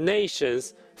for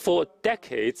nations for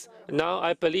decades. Now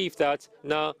I believe that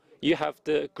now you have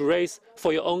the grace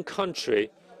for your own country.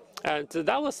 And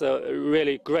that was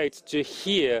really great to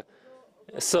hear.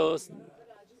 So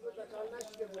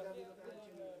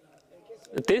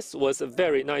this was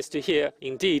very nice to hear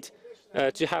indeed,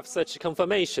 to have such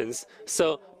confirmations.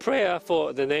 So prayer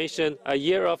for the nation, a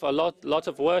year of a lot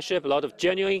of worship, a lot of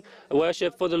genuine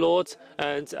worship for the Lord,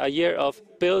 and a year of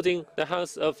building the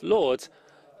house of Lord.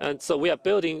 And so we are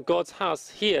building God's house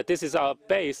here. This is our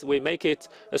base. We make it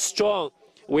strong.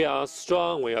 We are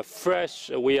strong, we are fresh,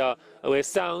 we're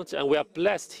sound, and we are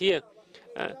blessed here.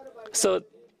 So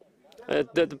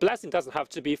the blessing doesn't have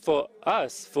to be for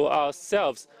us, for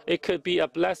ourselves. It could be a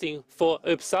blessing for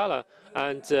Uppsala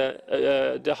and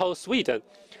the whole Sweden.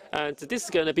 And this is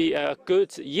going to be a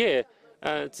good year.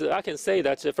 And I can say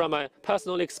that from my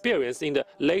personal experience in the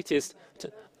latest,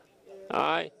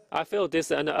 I feel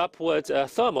this an upward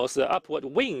thermos, upward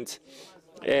wind.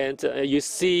 And you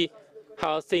see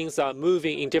how things are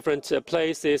moving in different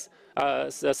places.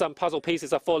 Some puzzle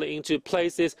pieces are falling into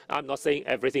places. I'm not saying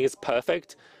everything is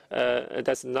perfect.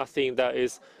 There's nothing that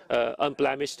is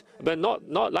unblemished, but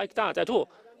not like that at all.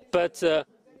 But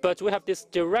we have this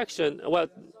direction. Well,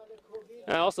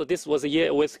 also this was a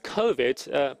year with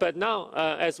COVID. But now,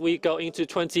 as we go into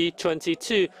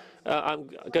 2022, I'm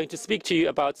going to speak to you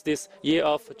about this year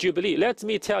of Jubilee. Let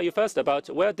me tell you first about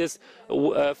where this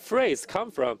phrase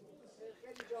comes from.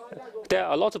 There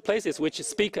are a lot of places which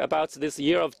speak about this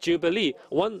year of Jubilee.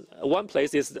 One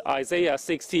place is Isaiah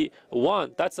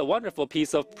 61. That's a wonderful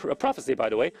piece of prophecy, by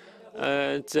the way.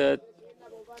 And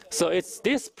so it's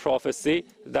this prophecy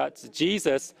that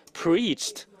Jesus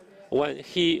preached when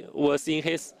he was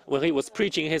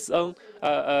preaching his own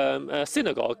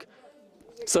synagogue.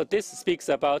 So this speaks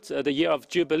about the year of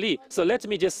Jubilee. So let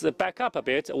me just back up a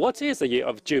bit. What is the year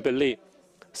of Jubilee?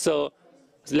 So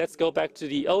let's go back to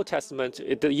the Old Testament,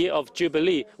 the year of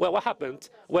Jubilee. Well, what happened?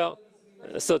 Well,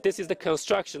 so this is the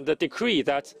construction, the decree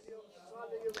that,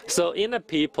 so in a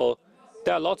people,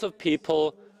 there are lots of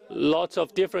people, lots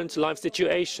of different life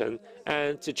situations,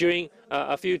 and during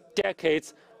a few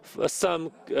decades,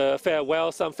 some fare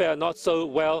well, some fare not so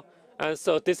well, and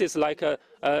so this is like a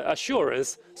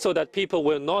assurance so that people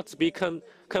will not become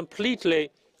completely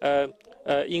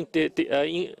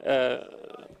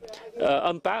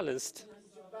unbalanced.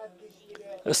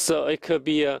 So it could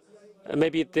be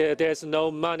maybe there's no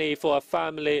money for a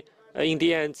family. In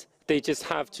the end, they just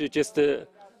have to just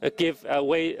give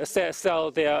away, sell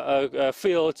their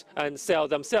field and sell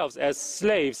themselves as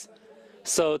slaves.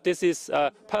 So this is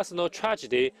a personal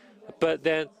tragedy. But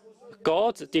then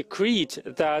God decreed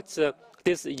that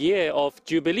this year of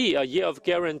Jubilee, a year of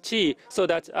guarantee, so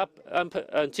that up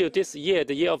until this year,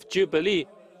 the year of Jubilee.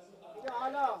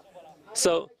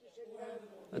 So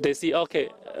they see, okay,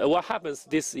 what happens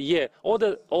this year? All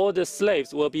the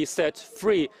slaves will be set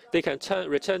free. They can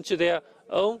return to their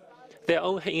own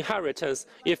inheritance.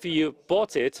 If you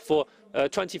bought it for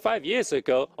 25 years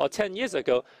ago or 10 years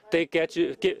ago, they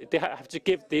have to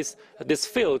give this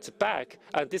field back,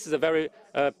 and this is a very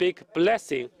big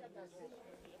blessing.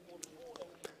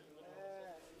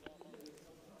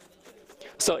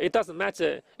 So it doesn't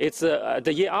matter. It's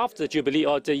the year after Jubilee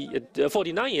or the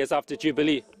 49 years after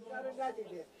Jubilee.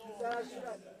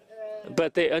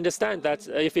 But they understand that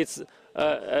if it's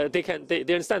they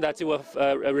understand that they will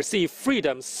receive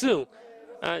freedom soon.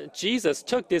 And Jesus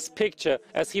took this picture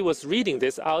as he was reading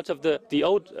this out of the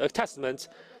Old Testament.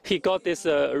 He got this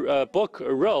book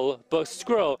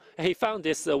scroll. And he found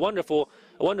this wonderful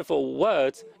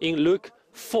words in Luke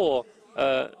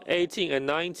 4:18 and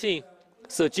 19.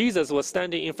 So Jesus was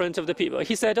standing in front of the people.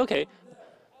 He said, "Okay,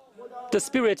 the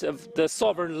Spirit of the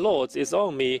Sovereign Lord is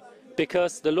on me,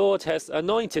 because the Lord has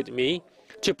anointed me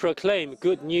to proclaim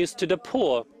good news to the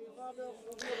poor.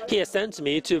 He has sent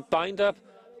me to bind up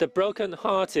the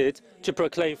broken-hearted, to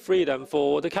proclaim freedom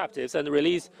for the captives and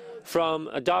release from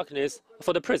darkness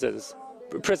for the prisoners."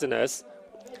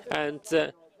 And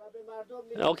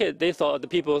okay, they thought, the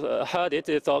people heard it.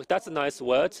 They thought, that's a nice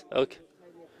word. Okay,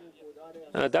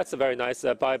 that's a very nice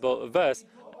Bible verse.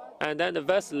 And then the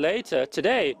verse later,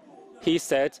 today, he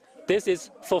said, "This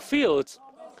is fulfilled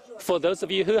for those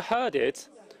of you who heard it."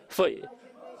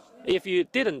 if you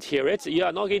didn't hear it, you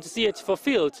are not going to see it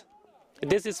fulfilled.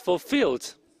 This is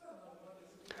fulfilled.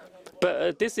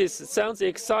 But sounds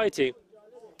exciting.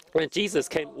 When Jesus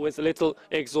came with a little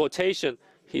exhortation,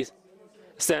 he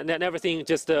said that everything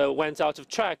just went out of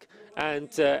track, and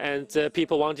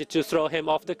people wanted to throw him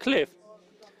off the cliff.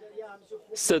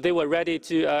 So they were ready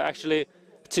to actually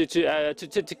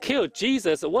to kill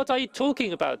Jesus. What are you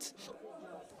talking about?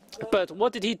 But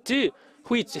what did he do?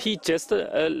 He just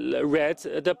read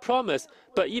the promise.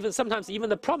 But sometimes even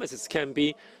the promises can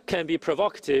be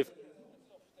provocative.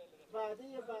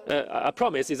 A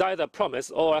promise is either a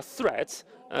promise or a threat.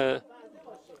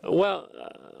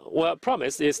 Well,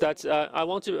 promise is that I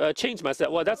want to change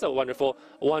myself. Well, that's a wonderful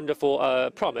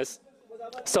promise.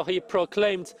 So he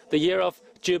proclaimed the year of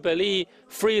Jubilee,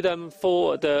 freedom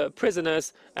for the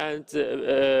prisoners, and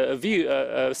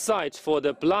sight for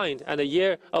the blind, and a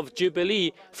year of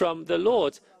Jubilee from the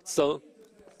Lord. So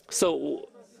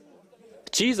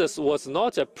Jesus was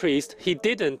not a priest. He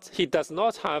does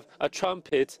not have a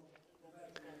trumpet.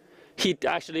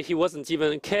 He wasn't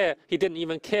even care. He didn't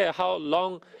even care how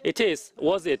long it is.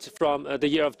 Was it from the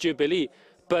year of Jubilee?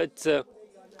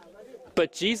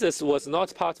 But Jesus was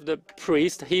not part of the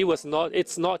priest. He was not.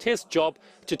 It's not his job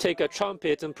to take a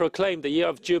trumpet and proclaim the year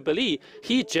of Jubilee.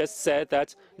 He just said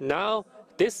that now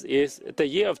this is the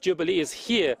year of Jubilee is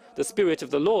here. The Spirit of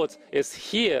the Lord is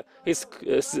here.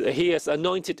 He has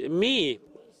anointed me.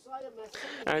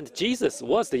 And Jesus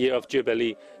was the year of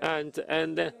Jubilee. And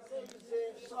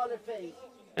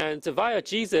via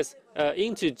Jesus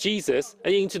into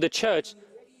the church.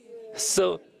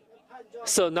 So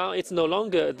now it's no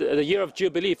longer the year of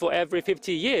Jubilee for every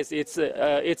 50 years. It's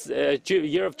a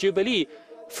year of Jubilee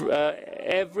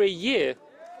every year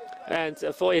and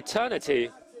for eternity.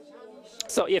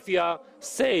 So if you are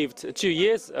saved 2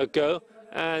 years ago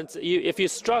and if you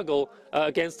struggle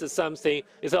against something,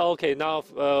 you say, okay, now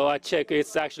I check,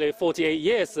 it's actually 48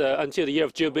 years until the year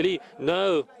of Jubilee.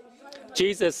 No.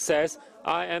 Jesus says,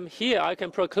 I am here. I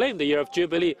can proclaim the year of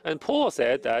Jubilee. And Paul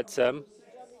said that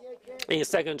in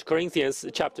 2 Corinthians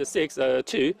chapter 6,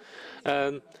 2,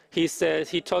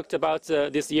 he talked about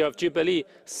this year of Jubilee.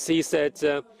 He said,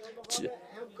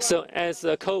 so as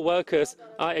co-workers,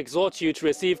 I exhort you to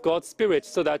receive God's Spirit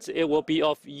so that it will be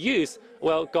of use.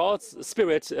 Well, God's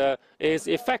Spirit is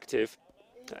effective.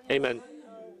 Amen.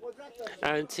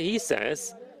 And he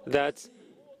says that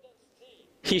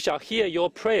he shall hear your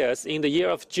prayers in the year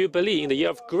of Jubilee, in the year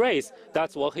of grace.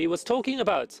 That's what he was talking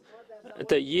about.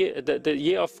 The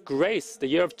year of grace, the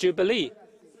year of Jubilee.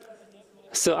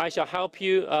 So I shall help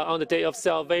you on the day of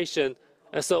salvation.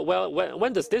 So, well,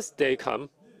 when does this day come?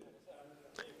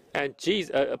 And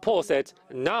Paul said,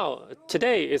 now,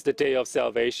 today is the day of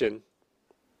salvation.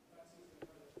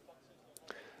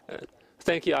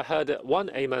 Thank you. I heard one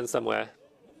amen somewhere.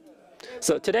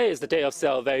 So today is the day of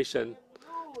salvation.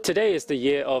 Today is the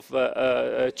year of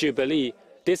Jubilee.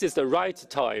 This is the right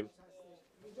time.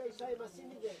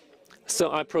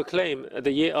 So I proclaim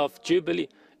the year of Jubilee.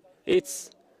 It's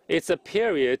a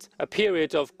period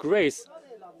of grace.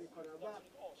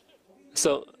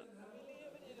 So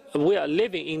we are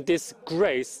living in this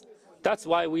grace. That's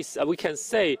why we can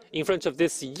say in front of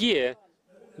this year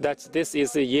that this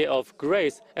is a year of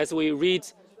grace. As we read,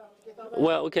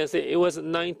 well, we can say it was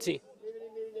 19.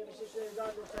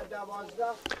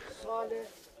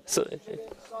 So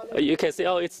you can say,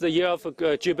 oh, it's the year of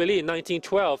Jubilee,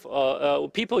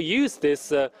 1912. People use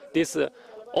this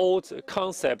old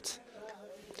concept.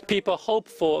 People hope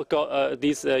for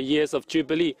these years of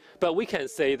Jubilee, but we can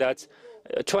say that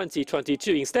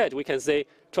 2022 instead. We can say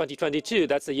 2022.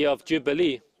 That's the year of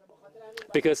Jubilee,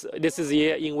 because this is the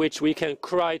year in which we can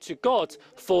cry to God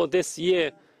for this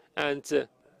year, and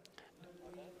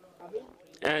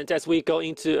as we go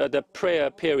into the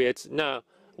prayer period now,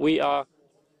 we are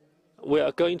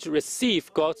going to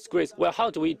receive God's grace. Well, how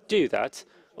do we do that?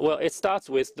 Well, it starts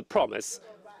with the promise.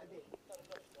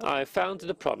 I found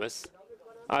the promise.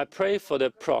 I pray for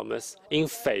the promise in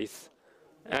faith,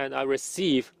 and I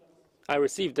received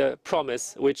the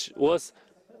promise which was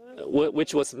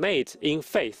made in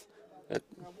faith.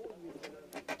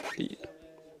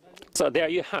 So there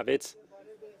you have it.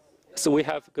 So we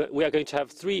are going to have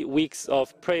 3 weeks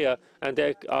of prayer, and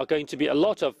there are going to be a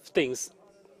lot of things.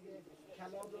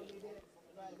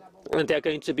 And there are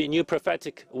going to be new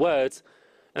prophetic words,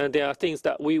 and there are things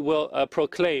that we will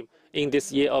proclaim in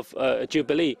this year of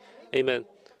Jubilee. Amen.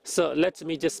 So let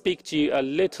me just speak to you a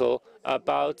little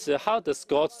about how does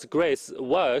God's grace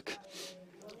work,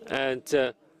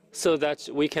 and so that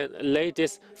we can lay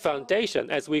this foundation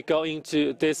as we go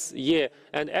into this year.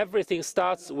 And everything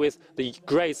starts with the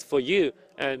grace for you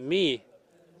and me.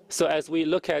 So as we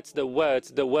look at the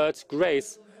word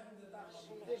grace,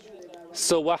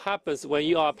 so what happens when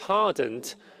you are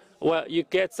pardoned? Well, you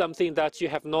get something that you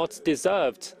have not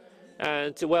deserved.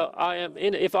 And well,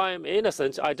 if I am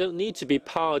innocent, I don't need to be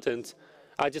pardoned.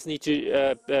 I just need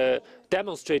to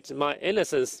demonstrate my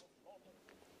innocence.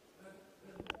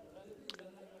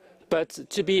 But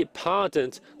to be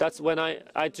pardoned, that's when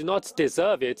I do not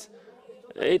deserve it.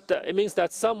 It means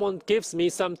that someone gives me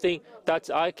something that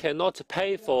I cannot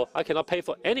pay for. I cannot pay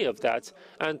for any of that.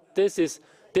 And this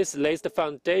lays the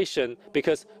foundation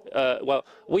because, well,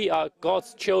 we are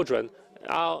God's children.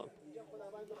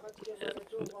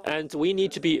 And we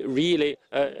need to be really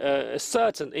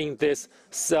certain in this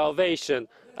salvation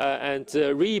and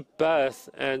rebirth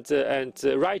and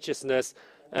righteousness.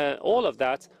 All of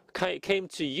that came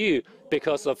to you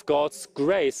because of God's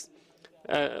grace.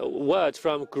 Word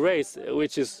from grace,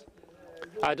 which is,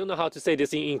 I don't know how to say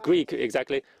this in Greek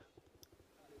exactly.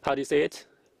 How do you say it?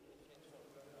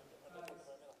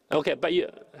 Okay, but you,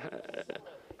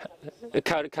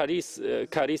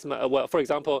 charisma, well, for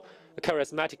example,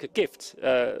 charismatic gift.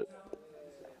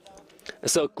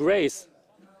 So grace,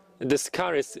 this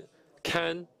charis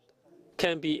can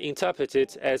be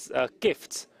interpreted as a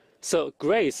gift. So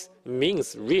grace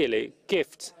means really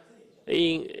gift.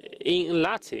 In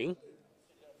Latin,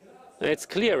 it's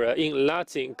clearer. In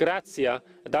Latin, gratia,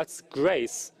 that's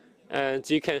grace. And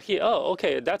you can hear, oh,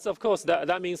 okay, that's of course,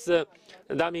 that means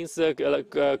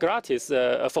gratis,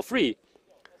 for free.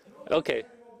 Okay.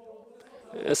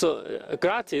 So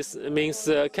gratis means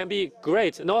can be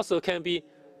great, and also can be,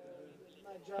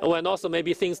 and also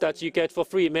maybe things that you get for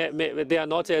free, they are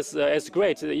not as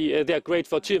great. They are great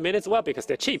for 2 minutes, well, because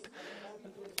they're cheap.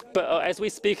 But as we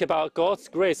speak about God's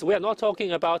grace, we are not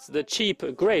talking about the cheap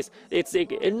grace. It's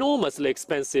enormously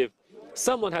expensive.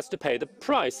 Someone has to pay the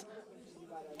price.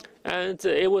 And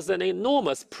it was an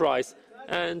enormous price.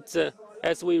 And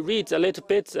as we read a little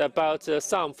bit about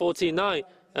Psalm 49,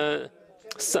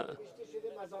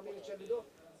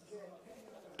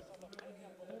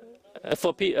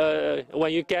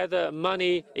 when you gather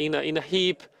money in a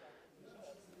heap,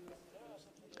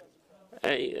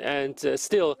 and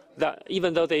still, that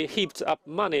even though they heaped up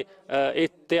money,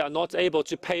 they are not able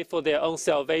to pay for their own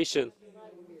salvation.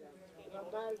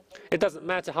 It doesn't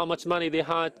matter how much money they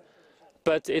had,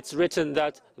 but it's written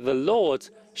that the Lord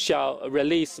shall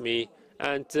release me,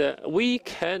 and we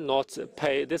cannot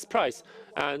pay this price.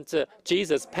 And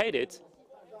Jesus paid it.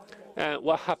 And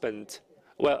what happened?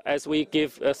 Well, as we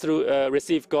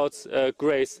receive God's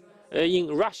grace, in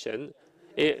Russian,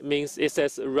 it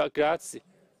says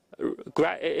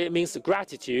it means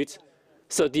gratitude.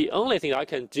 So the only thing I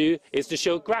can do is to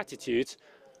show gratitude.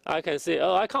 I can say,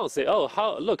 oh, I can't say, oh,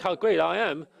 look how great I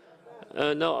am.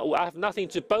 No, I have nothing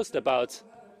to boast about.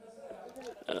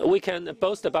 We can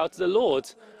boast about the Lord.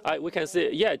 We can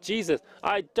say, yeah, Jesus,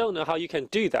 I don't know how you can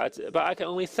do that, but I can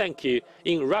only thank you.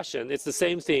 In Russian, it's the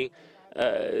same thing.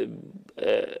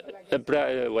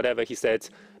 Whatever he said,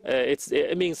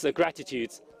 it means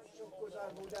gratitude.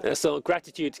 So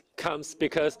gratitude comes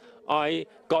because I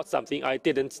got something I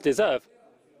didn't deserve.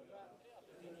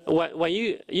 When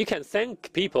you can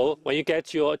thank people when you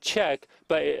get your check,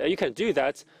 but you can do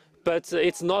that, but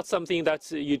it's not something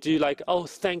that you do like, oh,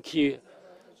 thank you.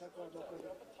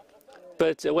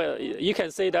 But well, you can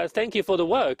say that thank you for the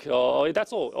work, or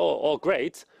that's all, or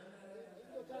great.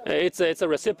 It's a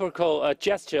reciprocal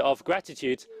gesture of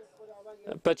gratitude.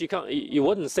 But you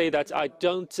wouldn't say that I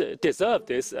don't deserve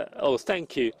this. Oh,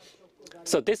 thank you.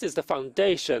 So this is the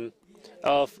foundation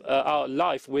of our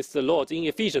life with the Lord. In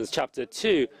Ephesians chapter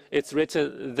 2, it's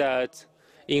written that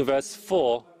in verse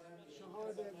 4,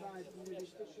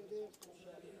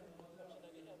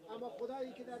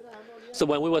 so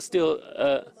when we were still,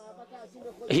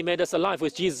 he made us alive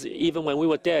with Jesus even when we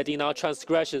were dead in our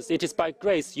transgressions. It is by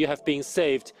grace you have been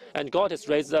saved, and God has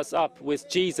raised us up with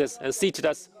Jesus and seated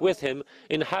us with him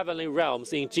in heavenly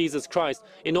realms in Jesus Christ,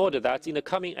 in order that in the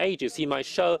coming ages he might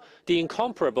show the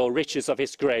incomparable riches of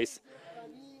his grace.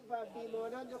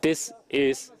 This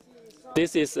is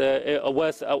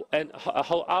worth a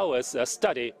whole hour's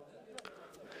study.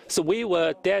 So we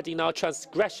were dead in our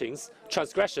transgressions,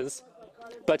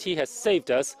 but he has saved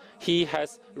us. He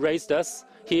has raised us.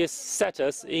 He has set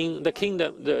us in the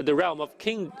kingdom, the realm of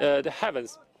the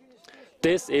heavens.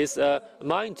 This is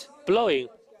mind-blowing.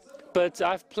 But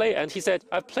and he said,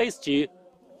 I've placed you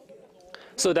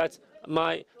so that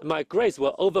my grace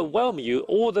will overwhelm you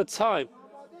all the time.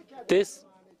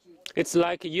 It's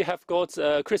like you have got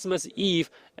Christmas Eve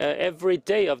every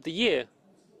day of the year.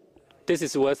 This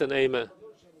is worth an amen.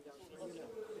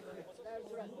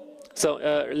 So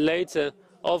later,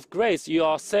 of grace you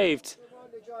are saved.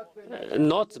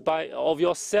 not by of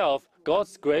yourself.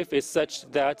 God's grace is such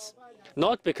that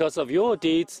not because of your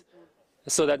deeds,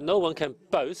 so that no one can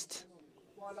boast.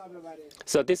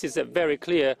 So this is a very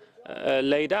clear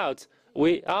laid out.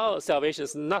 Our salvation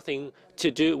is nothing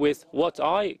to do with what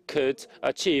I could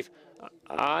achieve.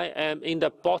 I am in the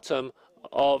bottom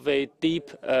of a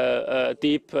deep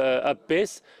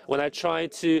abyss. When I try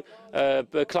to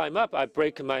climb up, I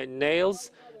break my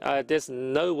nails. There's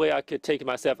no way I could take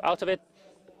myself out of it.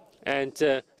 And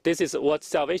this is what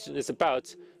salvation is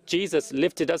about. Jesus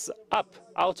lifted us up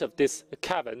out of this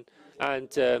cavern, and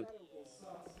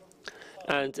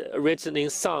written in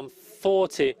Psalm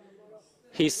 40,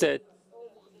 he said,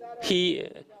 He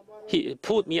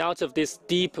pulled me out of this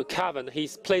deep cavern.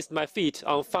 He's placed my feet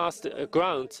on fast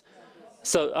ground,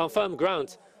 so on firm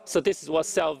ground. So this is what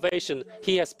salvation.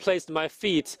 He has placed my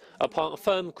feet upon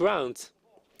firm ground.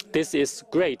 This is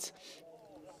great,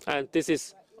 and this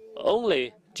is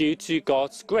only due to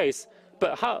God's grace.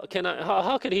 But how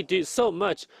can He do so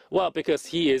much? Well, because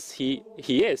He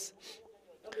is.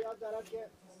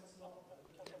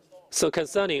 So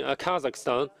concerning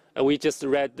Kazakhstan, we just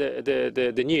read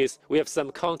the news. We have some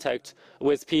contact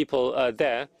with people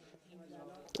there.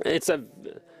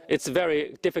 It's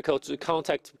very difficult to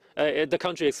contact. The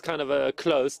country is kind of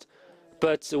closed,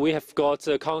 but we have got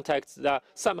contacts that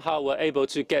somehow were able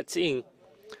to get in.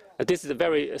 This is a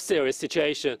very serious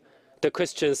situation. The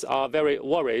Christians are very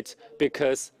worried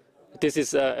because this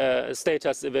is a state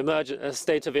of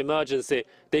emergency.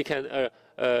 They can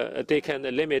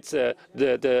limit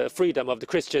the freedom of the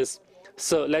Christians.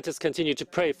 So let us continue to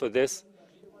pray for this.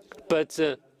 But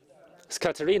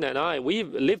Katerina and I, we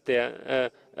lived there.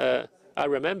 I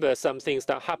remember some things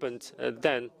that happened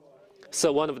then.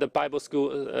 So one of the Bible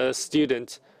school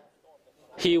students,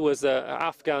 he was an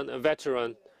Afghan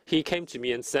veteran. He came to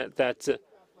me and said that,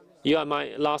 you are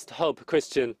my last hope,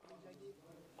 Christian.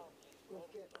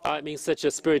 I'm in such a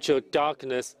spiritual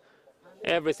darkness.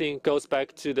 Everything goes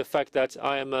back to the fact that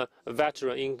I am a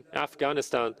veteran in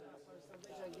Afghanistan.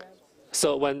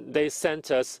 So when they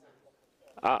sent us,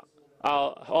 our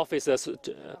officers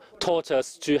taught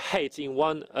us to hate in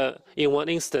one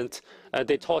instant.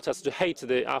 They taught us to hate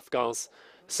the Afghans.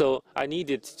 So I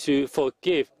needed to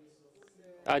forgive.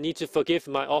 I need to forgive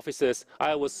my officers.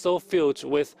 I was so filled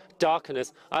with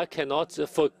darkness. I cannot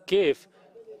forgive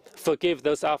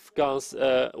those Afghans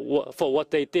for what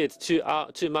they did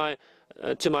to my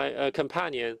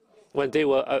companion when they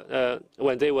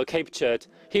were captured.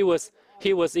 He was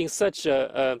in such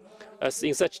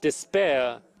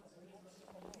despair.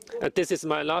 This is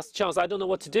my last chance. I don't know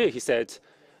what to do, he said.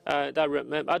 I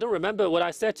don't remember what I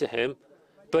said to him,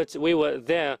 but we were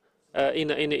there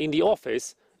in the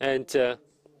office, and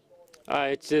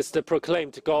I just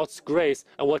proclaimed God's grace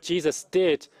and what Jesus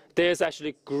did. There's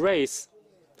actually grace.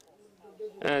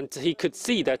 And he could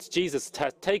see that Jesus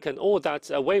had taken all that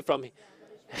away from him.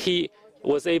 He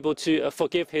was able to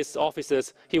forgive his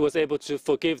officers. He was able to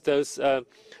forgive those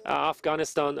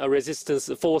Afghanistan resistance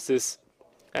forces.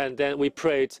 And then we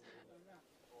prayed,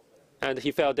 and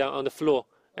he fell down on the floor.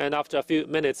 And after a few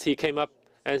minutes, he came up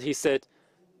and he said,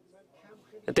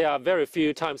 there are very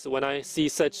few times when I see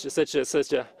such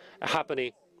a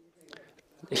happening.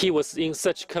 He was in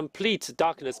such complete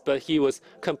darkness, but he was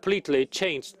completely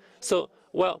changed. So,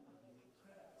 well,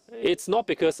 it's not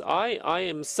because I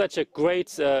am such a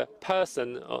great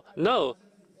person. No.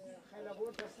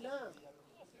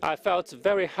 I felt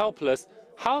very helpless.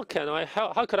 How could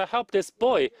I help this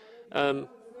boy?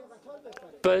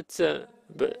 But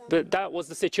that was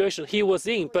the situation he was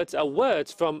in. But a word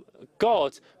from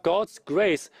God, God's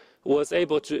grace, was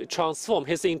able to transform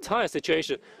his entire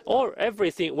situation. Or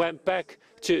everything went back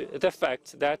to the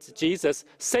fact that Jesus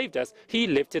saved us. He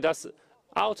lifted us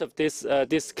out of this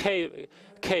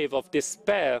cave of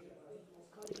despair.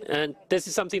 And this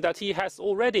is something that he has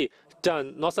already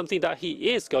done, not something that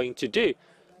he is going to do.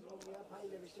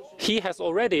 He has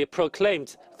already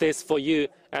proclaimed this for you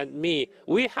and me.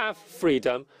 We have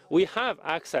freedom. We have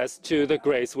access to the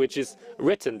grace which is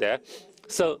written there.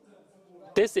 So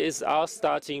this is our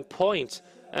starting point,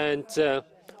 and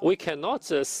we cannot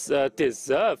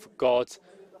deserve God.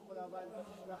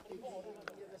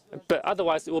 But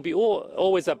otherwise, it will be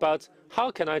always about, how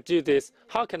can I do this?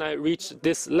 How can I reach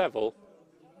this level?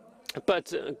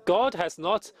 But God has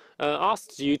not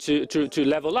asked you to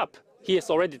level up. He has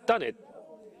already done it.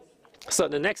 So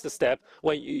the next step,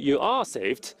 when you are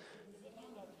saved,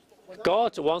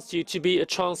 God wants you to be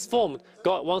transformed.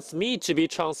 God wants me to be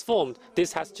transformed.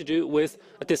 This has to do with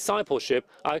discipleship.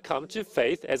 I come to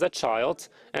faith as a child,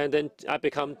 and then I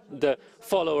become the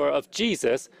follower of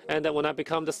Jesus. And then when I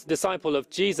become the disciple of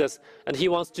Jesus, and He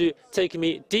wants to take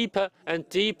me deeper and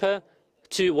deeper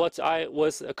to what I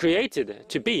was created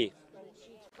to be.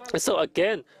 So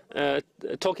again,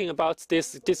 talking about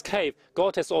this cave,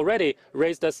 God has already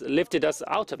raised us, lifted us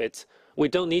out of it. We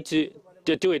don't need to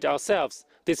do it ourselves.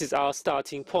 This is our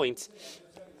starting point.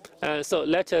 So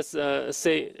let us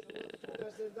say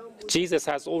Jesus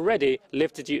has already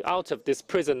lifted you out of this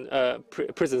prison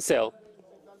cell.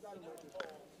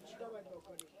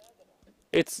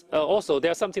 It's also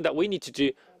there's something that we need to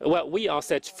do. Well, we are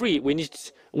set free.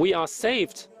 We are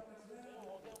saved.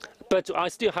 But I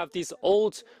still have these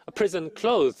old prison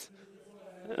clothes.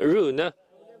 Rune,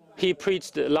 he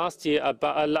preached last year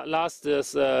about last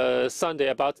Sunday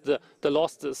about the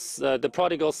lost, the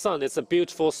prodigal son. It's a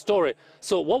beautiful story.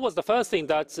 So what was the first thing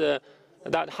that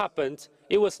that happened?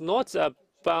 It was not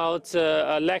about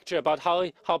a lecture about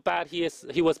how bad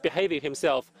he was behaving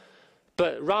himself,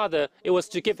 but rather it was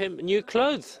to give him new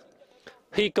clothes.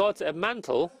 He got a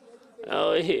mantle.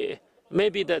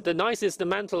 Maybe the nicest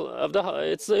mantle of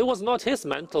the. It was not his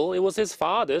mantle. It was his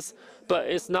father's, but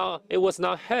it was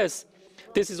now his.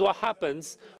 This is what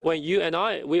happens when you and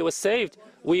we were saved.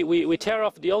 We tear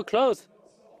off the old clothes,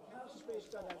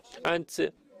 and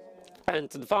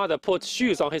the father put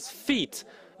shoes on his feet.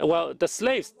 Well, the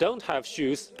slaves don't have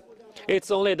shoes.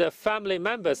 It's only the family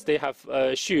members, they have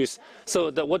shoes. So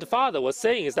what the father was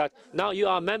saying is that now you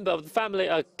are a member of the family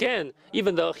again,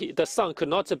 even though the son could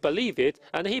not believe it.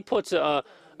 And he put a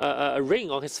ring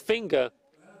on his finger.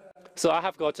 So I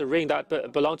have got a ring that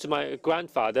belonged to my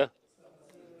grandfather.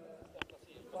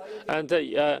 And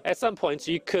at some point,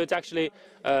 you could actually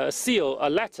seal a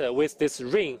letter with this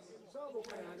ring.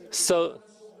 So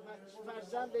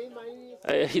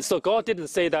God didn't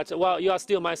say that, well, you are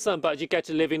still my son, but you get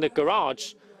to live in the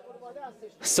garage.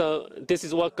 So this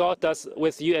is what God does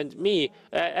with you and me.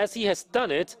 As He has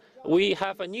done it, we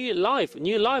have a new life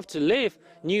to live,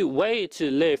 new way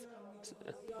to live.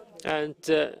 And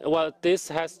well, this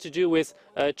has to do with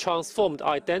transformed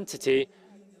identity.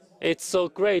 It's so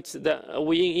great that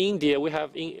we in India, we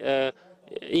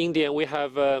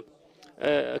have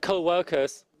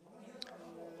co-workers.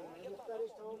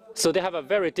 So they have a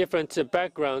very different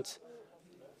background.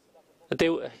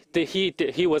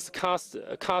 He was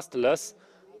casteless,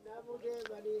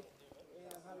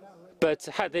 but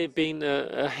had they been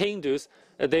Hindus,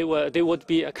 they would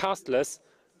be casteless.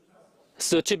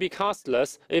 So to be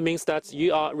casteless, it means that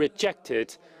you are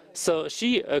rejected. So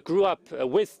she grew up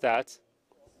with that.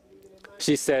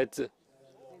 She said,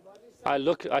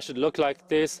 I should look like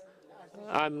this.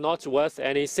 I'm not worth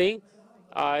anything.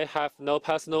 I have no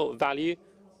personal value.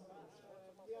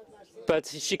 But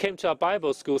she came to our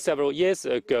Bible school several years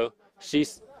ago. She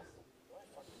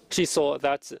saw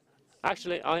that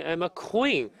actually I am a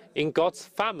queen in God's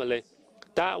family.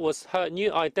 That was her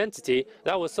new identity.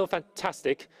 That was so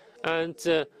fantastic. And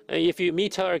if you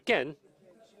meet her again,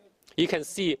 you can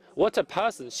see what a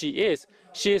person she is.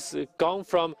 She's gone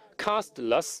from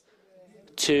casteless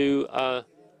to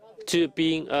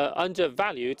being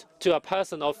undervalued, to a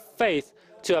person of faith,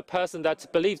 to a person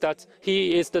that believes that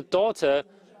he is the daughter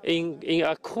in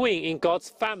a queen in God's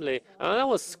family. And that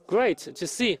was great to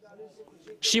see.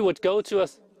 She would go to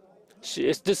us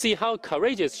to see how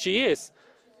courageous she is.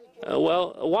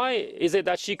 Well, why is it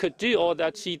that she could do all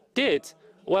that she did?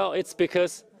 Well, it's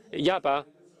because Yaba,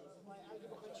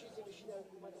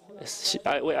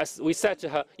 we said to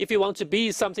her, if you want to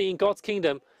be something in God's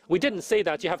kingdom, we didn't say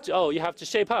that you have to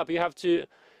shape up, you have to,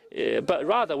 but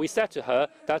rather we said to her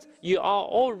that you are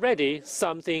already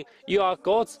something, you are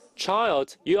God's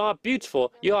child, you are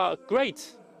beautiful, you are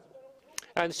great.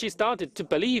 And she started to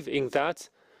believe in that.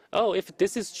 Oh, if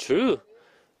this is true,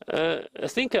 I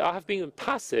think I have been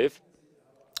passive.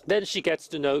 Then she gets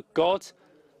to know God.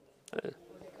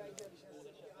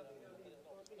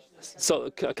 So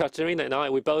Katerina and I,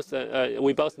 we both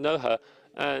know her.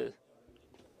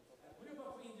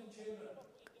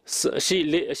 So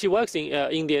she works in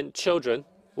Indian children.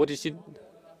 What did she?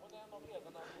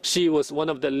 She was one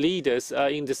of the leaders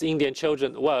in this Indian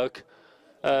children work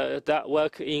that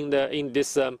work in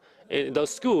those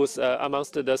schools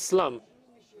amongst the slum.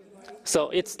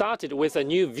 So it started with a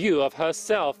new view of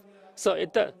herself. So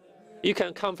you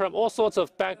can come from all sorts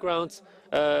of backgrounds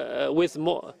with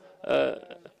more.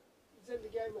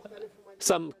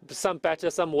 Some better,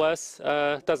 some worse,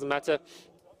 doesn't matter.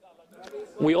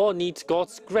 We all need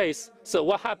God's grace. So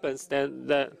what happens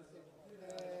then?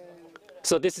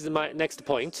 So this is my next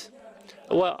point.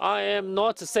 well, I am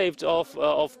not saved of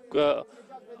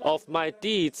my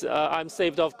deeds. I'm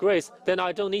saved of grace. Then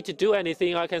I don't need to do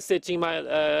anything. I can sit in my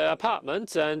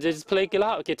apartment and just play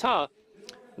guitar.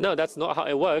 No, that's not how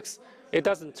it works. It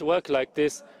doesn't work like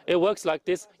this. It works like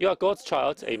this. You are God's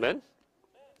child. Amen.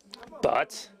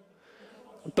 But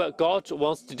God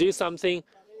wants to do something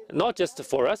not just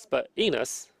for us, but in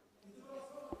us.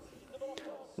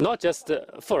 Not just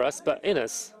for us, but in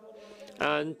us.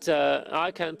 And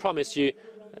I can promise you,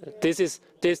 this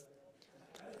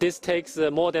takes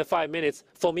more than 5 minutes.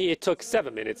 For me, it took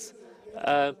 7 minutes.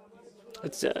 I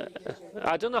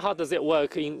don't know how does it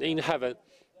work in heaven.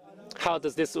 How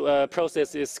does this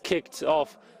process is kicked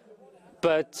off?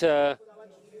 But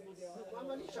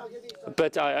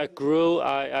I grew,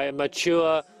 I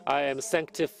mature, I am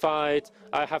sanctified.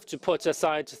 I have to put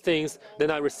aside things,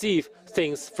 then I receive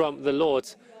things from the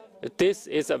Lord. This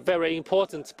is a very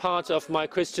important part of my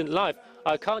Christian life.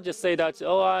 I can't just say that,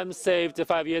 oh, I'm saved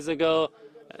 5 years ago,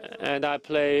 and I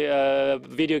play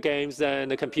video games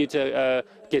and computer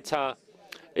guitar.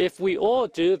 If we all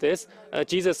do this,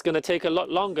 Jesus is going to take a lot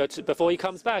longer before he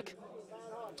comes back.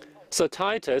 So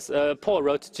Titus, Paul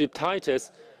wrote to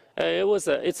Titus,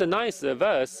 it's a nice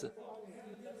verse.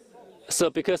 So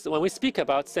because when we speak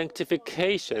about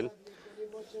sanctification,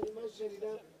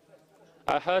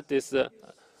 I heard this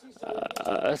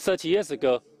 30 years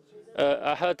ago.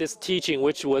 I heard this teaching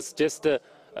which was just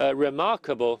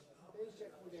remarkable.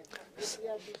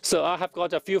 So I have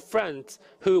got a few friends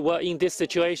who were in this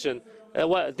situation.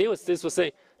 This was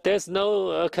saying, there's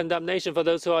no condemnation for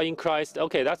those who are in Christ.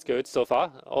 Okay, that's good so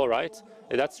far. All right,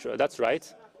 that's true. That's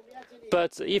right.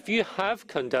 But if you have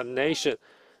condemnation,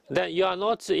 then you are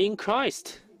not in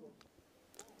Christ.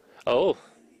 Oh,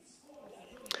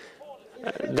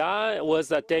 that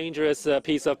was a dangerous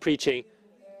piece of preaching.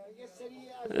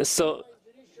 So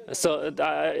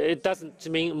it doesn't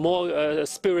mean more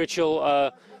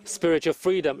spiritual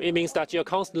freedom. It means that you're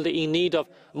constantly in need of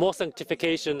more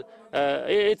sanctification.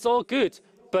 It's all good,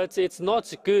 but it's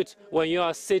not good when you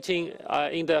are sitting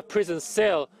in the prison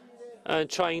cell and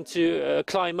trying to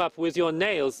climb up with your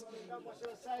nails.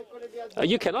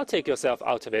 You cannot take yourself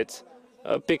out of it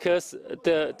because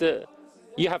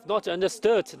you have not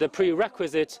understood the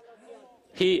prerequisite.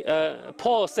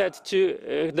 Paul said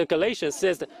to the Galatians,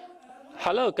 says,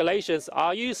 "Hello, Galatians,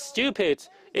 are you stupid?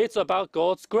 It's about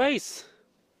God's grace.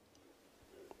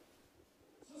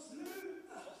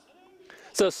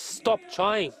 So stop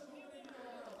trying.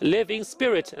 Live in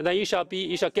spirit, and then you shall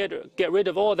get rid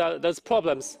of all those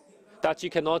problems that you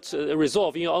cannot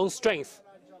resolve in your own strength."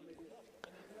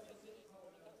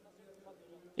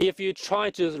 If you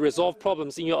try to resolve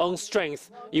problems in your own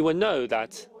strength, you will know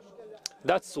that.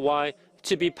 That's why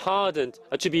to be pardoned,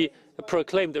 to be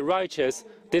proclaimed righteous,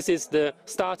 this is the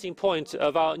starting point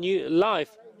of our new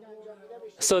life,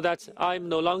 so that I'm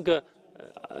no longer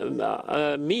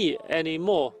me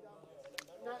anymore.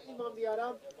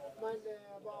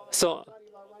 So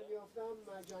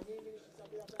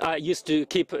I used to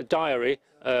keep a diary,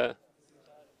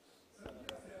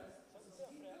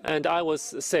 and I was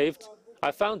saved.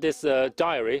 I found this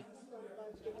diary.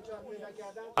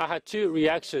 I had two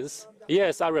reactions.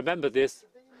 Yes, I remember this.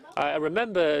 I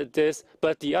remember this,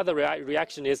 but the other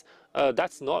reaction is,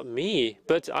 that's not me.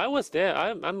 But I was there.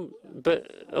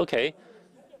 But okay.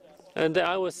 And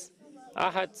I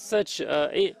had such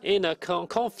inner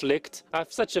conflict. I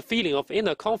have such a feeling of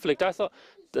inner conflict. I thought,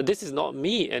 this is not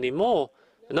me anymore.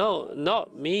 No,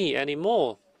 not me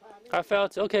anymore. I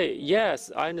felt, okay,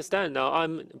 yes, I understand now.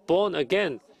 I'm born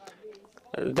again.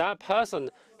 That person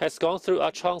has gone through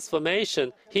a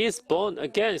transformation. He is born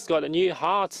again. He's got a new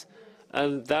heart,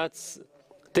 and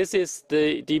this is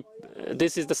the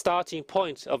starting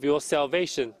point of your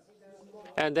salvation.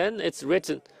 And then it's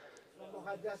written,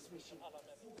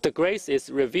 the grace is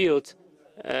revealed.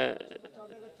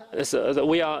 So that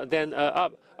we are then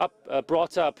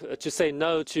brought up to say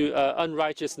no to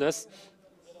unrighteousness.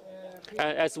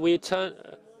 And as we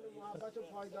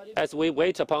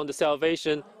wait upon the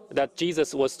salvation that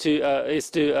Jesus is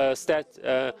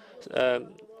to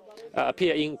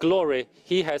appear in glory,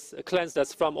 he has cleansed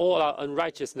us from all our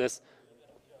unrighteousness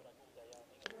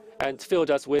and filled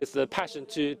us with the passion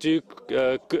to do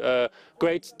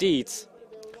great deeds.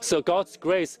 So God's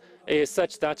grace is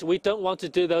such that we don't want to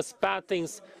do those bad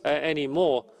things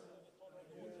anymore.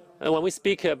 And when we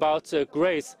speak about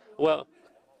grace, well,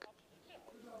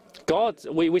 God,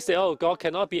 we say, oh, God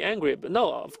cannot be angry. But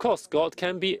no, of course, God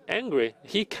can be angry.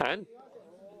 He can.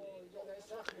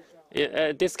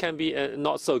 This can be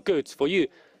not so good for you.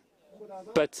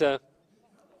 But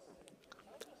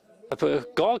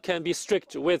God can be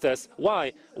strict with us.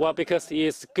 Why? Well, because he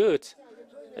is good.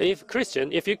 if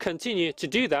Christian, if you continue to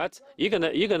do that, you're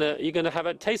gonna have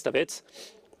a taste of it.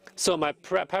 So my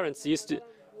parents used to.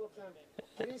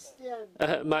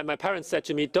 My parents said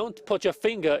to me, "Don't put your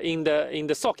finger in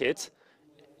the socket,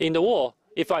 in the wall."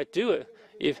 If I do it,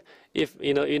 if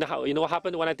you know what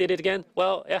happened when I did it again?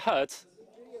 Well, it hurt.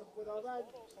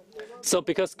 So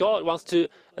because God wants to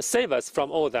save us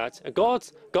from all that,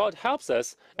 God helps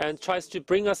us and tries to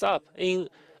bring us up in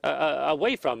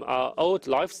away from our old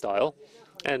lifestyle,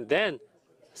 and then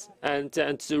and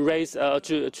to raise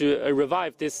to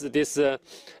revive this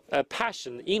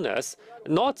passion in us,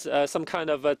 not some kind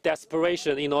of a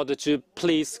desperation in order to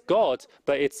please God,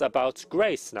 but it's about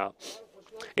grace now.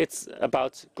 It's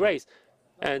about grace,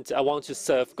 and I want to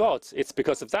serve God. It's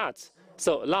because of that.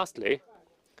 So lastly,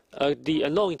 the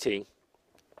anointing.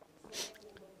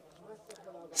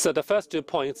 So the first 2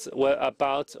 points were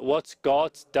about what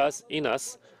God does in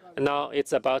us. Now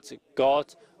it's about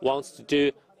God wants to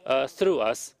do through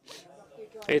us.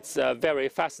 It's very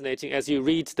fascinating as you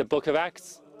read the book of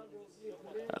Acts.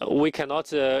 We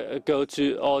cannot go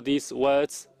to all these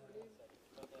words.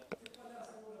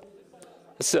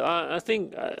 So I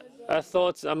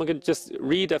thought I'm going to just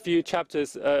read a few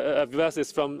chapters,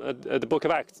 verses from the book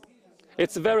of Acts.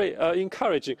 It's very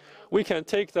encouraging. We can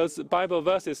take those Bible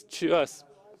verses to us.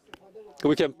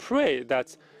 We can pray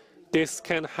that this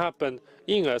can happen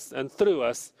in us and through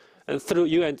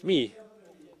you and me.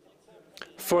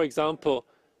 For example,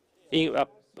 in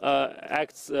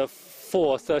Acts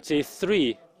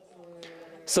 4:33,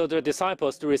 so the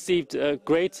disciples received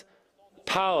great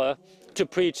power to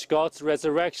preach God's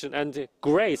resurrection, and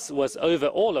grace was over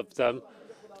all of them.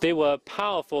 They were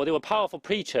powerful. They were powerful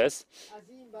preachers.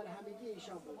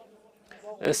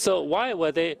 So why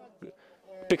were they?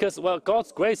 Because, well,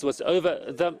 God's grace was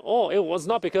over them all. It was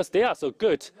not because they are so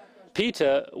good.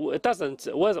 Peter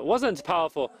wasn't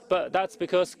powerful, but that's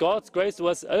because God's grace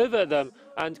was over them,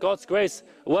 and God's grace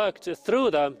worked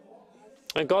through them,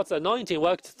 and God's anointing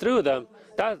worked through them.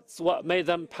 That's what made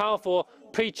them powerful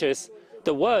preachers.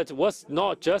 The word was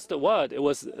not just a word, it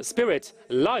was spirit,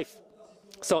 life.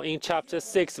 So in chapter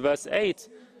 6, verse 8,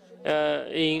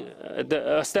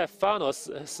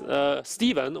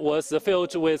 Stephen was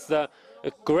filled with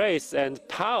grace and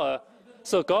power.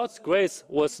 So God's grace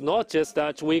was not just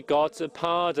that we got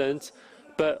pardoned,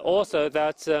 but also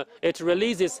that it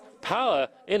releases power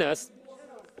in us.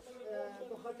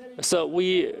 So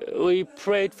we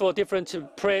prayed for different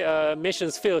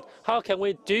missions field. How can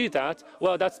we do that?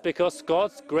 Well, that's because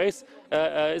God's grace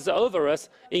is over us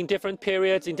in different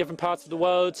periods, in different parts of the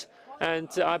world, and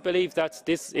I believe that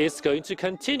this is going to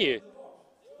continue.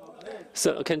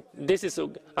 So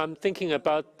I'm thinking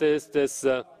about this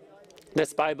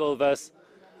Bible verse.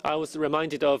 I was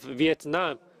reminded of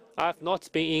Vietnam. I've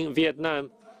not been in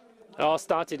Vietnam or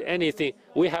started anything.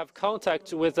 We have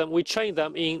contact with them. We trained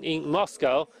them in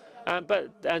Moscow, and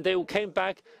they came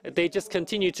back. They just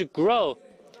continue to grow.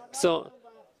 So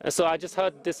I just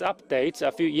heard this update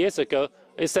a few years ago.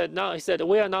 He said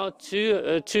we are now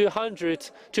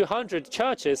 200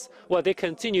 churches. Well, they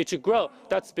continue to grow.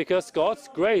 That's because God's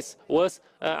grace was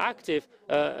active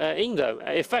in them,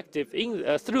 effective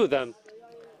through them.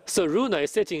 So Runa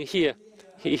is sitting here.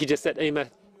 He just said amen.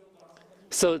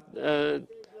 So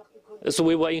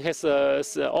we were in his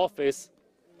office.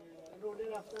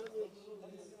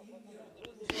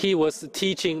 He was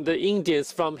teaching the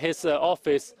Indians from his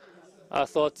office. I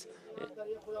thought.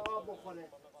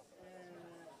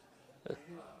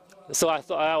 So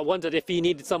I wondered if he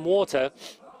needed some water,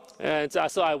 and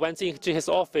so I went into his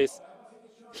office.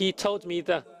 He told me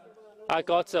that I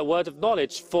got a word of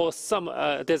knowledge for some.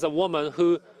 There's a woman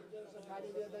who.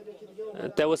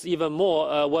 There was even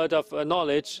more word of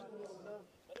knowledge,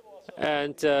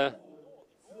 and the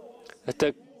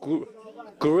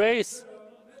grace.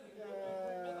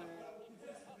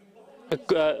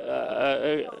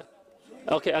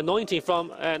 Okay, anointing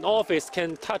from an office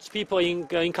can touch people in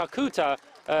Calcutta,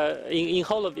 in the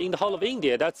whole of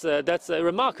India. That's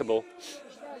remarkable.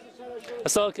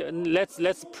 So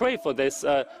let's pray for this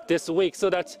this week, so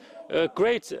that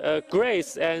great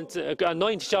grace and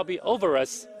anointing shall be over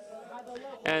us.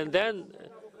 And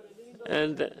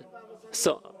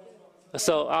so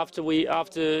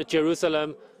after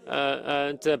Jerusalem.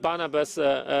 And Barnabas,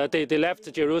 they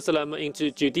left Jerusalem into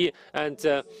Judea, and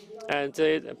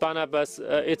Barnabas.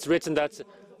 It's written that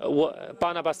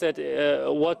Barnabas said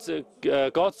what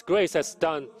God's grace has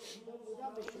done,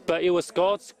 but it was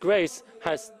God's grace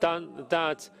has done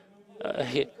that.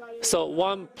 So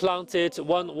one planted,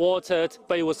 one watered,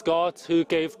 but it was God who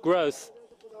gave growth.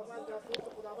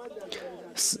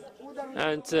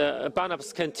 And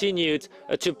Barnabas continued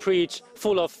to preach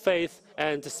full of faith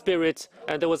and spirit,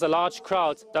 and there was a large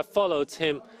crowd that followed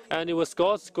him. And it was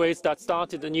God's grace that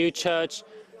started a new church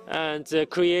and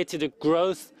created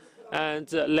growth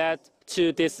and led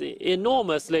to this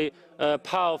enormously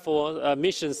powerful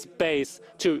missions base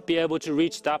to be able to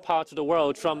reach that part of the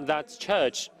world from that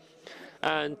church.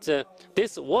 And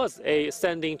this was a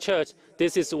standing church.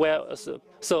 This is where,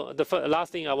 so the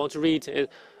last thing I want to read is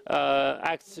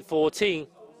Acts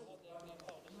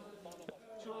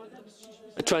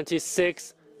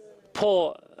 14:26.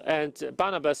 Paul and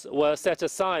Barnabas were set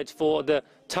aside for the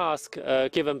task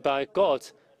given by God.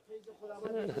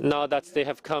 Now that they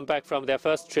have come back from their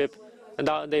first trip, and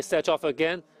now they set off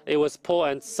again. It was Paul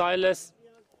and Silas.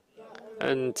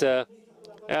 And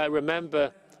I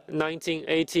remember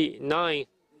 1989.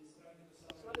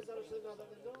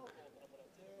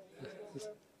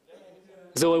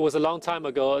 So it was a long time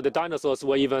ago. The dinosaurs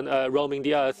were even roaming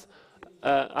the earth.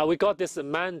 We got this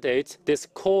mandate, this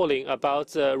calling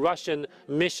about Russian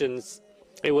missions.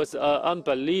 It was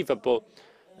unbelievable.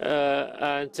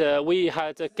 And we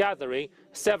had a gathering.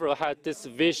 Several had this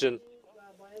vision.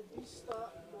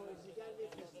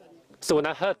 So when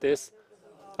I heard this,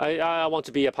 I want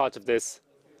to be a part of this.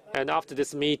 And after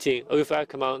this meeting, Ulf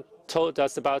Ackerman told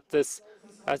us about this.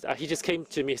 He just came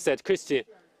to me and said, "Christian,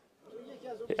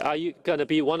 are you going to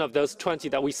be one of those 20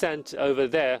 that we sent over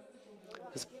there?"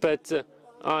 But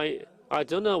I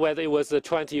don't know whether it was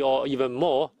 20 or even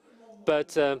more.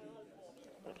 But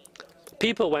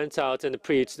people went out and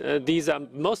preached. These are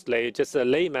mostly just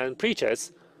layman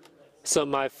preachers. So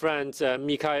my friend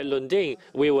Mikael Lundin,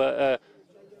 we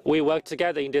worked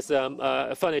together in this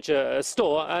furniture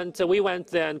store, and we went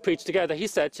there and preached together. He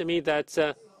said to me that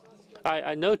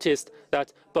I noticed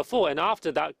that before and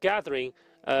after that gathering,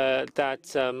 there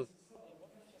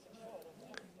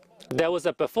was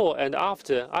a before and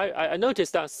after. I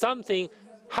noticed that something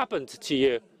happened to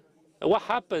you. What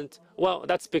happened? Well,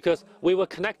 that's because we were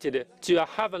connected to a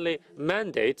heavenly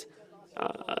mandate.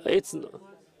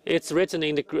 It's written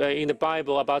in the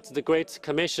Bible about the Great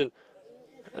Commission.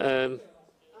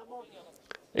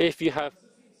 If you have,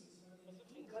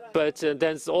 but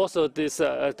there's also this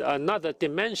another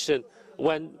dimension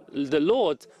when the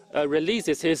Lord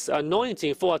releases His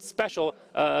anointing for a special,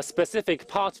 specific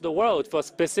part of the world for a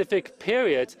specific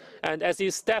period, and as you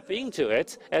step into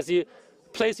it, as you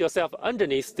place yourself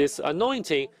underneath this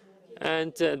anointing,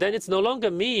 and then it's no longer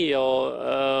me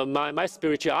or my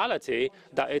spirituality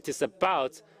that it is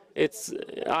about. It's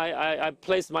I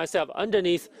placed myself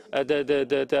underneath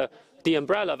the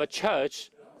umbrella of a church.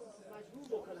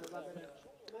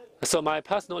 So my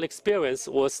personal experience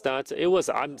was that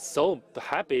I'm so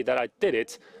happy that I did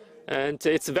it, and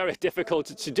it's very difficult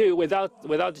to do without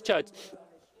the church.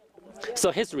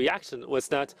 So his reaction was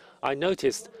that I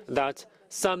noticed that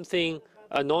something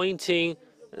anointing,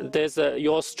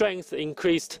 your strength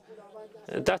increased.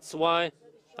 And that's why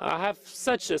I have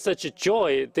such a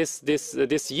joy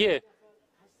this year.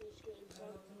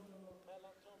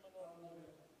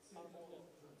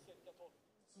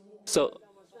 So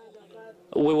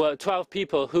we were 12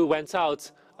 people who went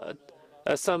out,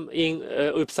 some in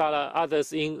Uppsala,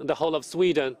 others in the whole of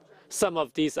Sweden. Some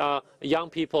of these are young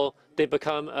people. They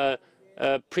become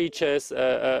preachers,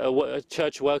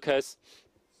 church workers.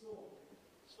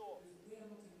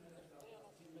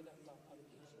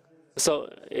 So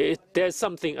there's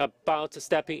something about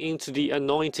stepping into the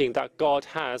anointing that God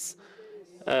has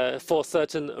for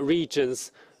certain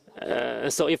regions.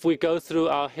 So if we go through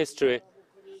our history,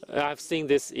 I've seen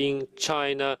this in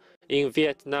China, in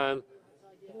Vietnam,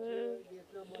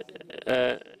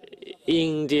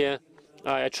 India.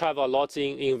 I travel a lot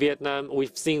in Vietnam.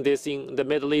 We've seen this in the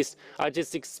Middle East. I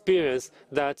just experienced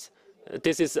that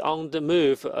this is on the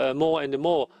move more and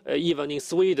more, even in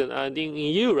Sweden and in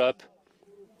Europe.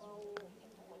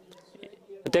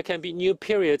 There can be new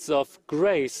periods of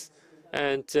grace,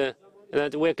 and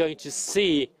we're going to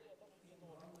see.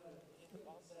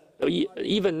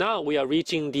 Even now, we are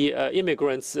reaching the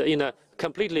immigrants in a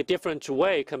completely different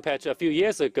way compared to a few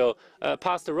years ago.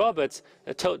 Pastor Roberts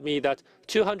told me that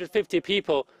 250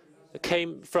 people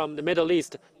came from the Middle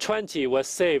East. 20 were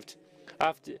saved.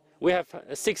 We have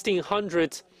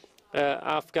 1,600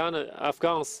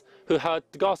 Afghans who heard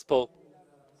the gospel,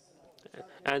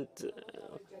 and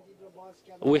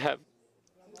we have.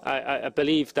 I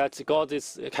believe that God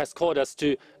has called us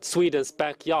to Sweden's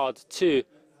backyard too.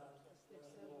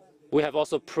 We have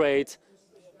also prayed.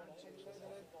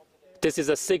 This is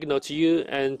a signal to you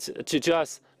and to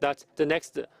us that the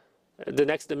next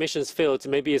missions field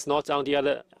maybe is not on the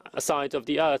other side of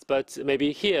the earth, but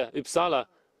maybe here, Uppsala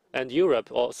and Europe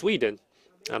or Sweden.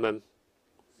 Amen.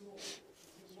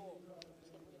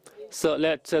 So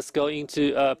let us go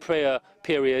into a prayer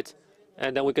period,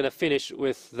 and then we're going to finish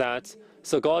with that.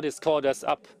 So God has called us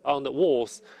up on the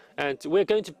walls, and we're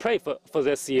going to pray for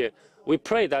this year. We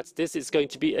pray that this is going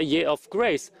to be a year of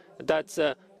grace, that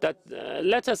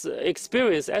let us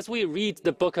experience as we read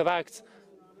the book of Acts.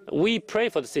 We pray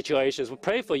for the situations, we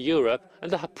pray for Europe,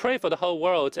 and pray for the whole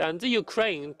world, and the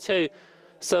Ukraine too.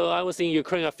 So I was in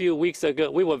Ukraine a few weeks ago.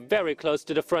 We were very close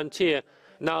to the frontier.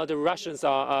 Now the Russians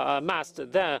are amassed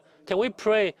there. Can we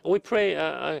pray? We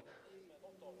pray.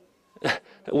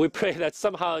 We pray that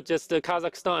somehow just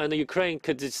Kazakhstan and the Ukraine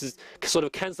could just sort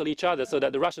of cancel each other, so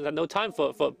that the Russians had no time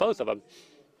for both of them.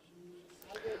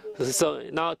 So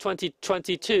now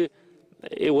 2022,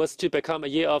 it was to become a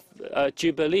year of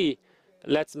Jubilee.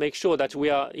 Let's make sure that we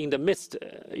are in the midst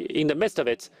of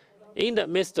it, in the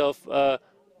midst of a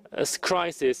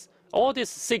crisis. All these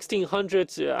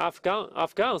 1,600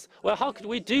 Afghans. Well, how could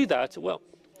we do that? Well,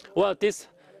 this.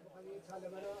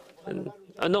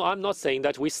 No, I'm not saying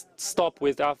that we stop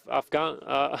with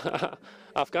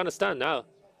Afghanistan now.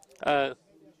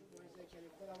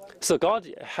 So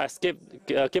God has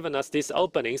given us these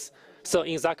openings. So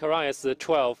in Zechariah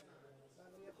 12,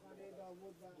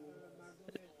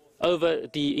 over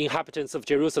the inhabitants of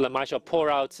Jerusalem, I shall pour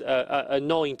out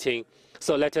anointing.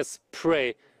 So let us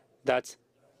pray that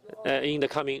in the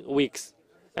coming weeks.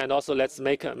 And also let's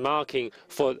make a marking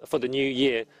for the new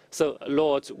year. So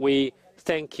Lord, we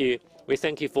thank you. We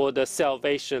thank you for the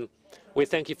salvation. We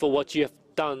thank you for what you have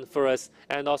done for us,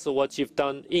 and also what you've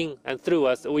done in and through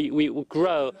us. We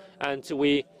grow, and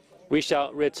we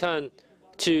shall return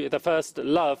to the first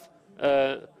love.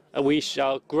 We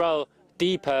shall grow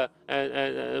deeper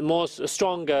and more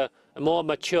stronger, more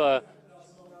mature,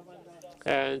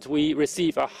 and we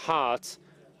receive a heart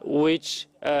which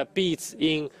beats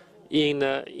in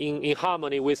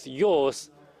harmony with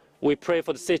yours. We pray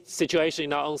for the situation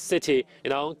in our own city,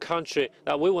 in our own country,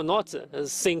 that we will not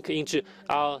sink into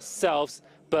ourselves,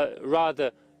 but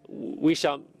rather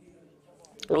that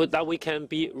we can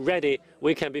be ready,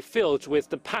 we can be filled with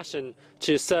the passion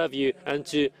to serve you and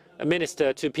to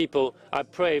minister to people. I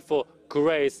pray for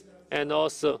grace, and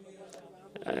also,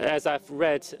 as I've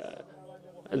read,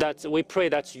 that we pray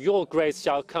that your grace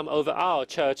shall come over our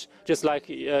church, just like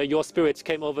your spirit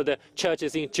came over the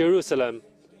churches in Jerusalem.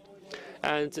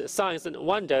 And signs and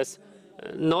wonders,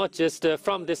 not just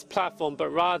from this platform, but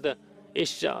rather it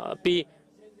shall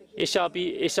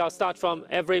start from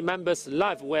every member's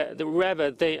life, wherever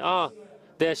they are.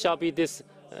 There shall be this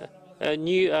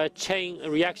new chain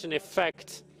reaction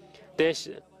effect.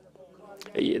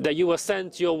 That you will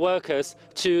send your workers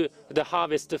to the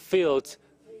harvest field.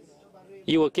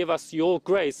 You will give us your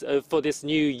grace for this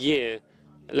new year.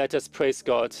 Let us praise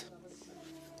God.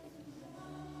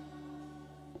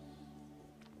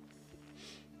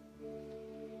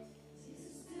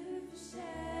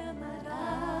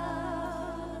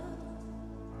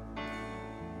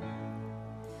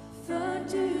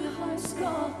 Du har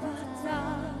skapat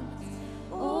allt,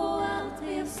 och allt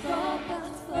blev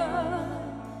skapat för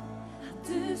att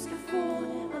du ska få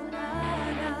all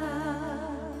ära.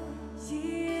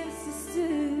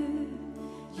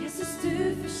 Jesus,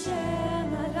 du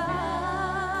förtjänar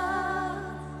allt.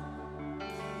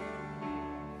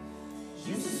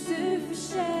 Jesus, du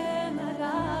förtjänar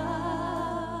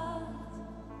allt.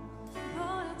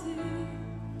 Bara du,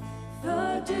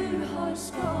 för du har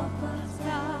skapat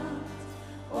allt.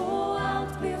 Och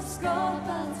allt blev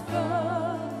skapat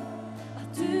för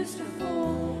att du ska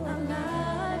få all ära.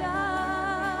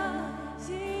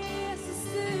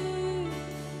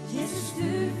 Jesus,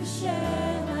 du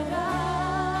förtjänar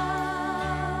allt.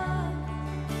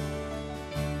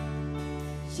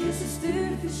 Jesus,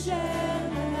 du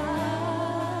förtjänar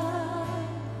allt.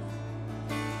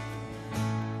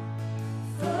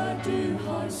 För du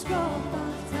har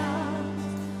skapat allt,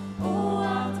 och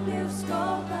allt blev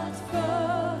skapat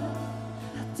för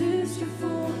att du ska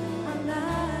få all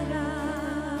ära.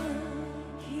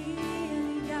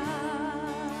 Heliga,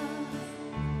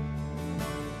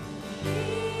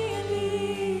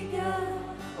 heliga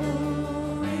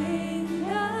och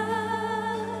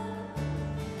änglar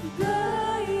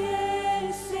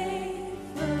böjer sig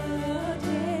för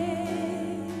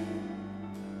dig.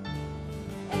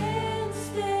 En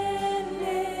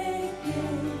ställer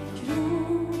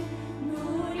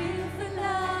kronor inför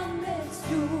landets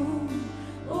tron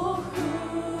och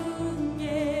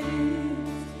sjunger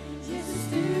ut: Jesus,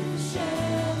 du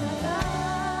förtjänar allt.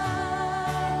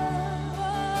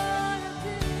 Bara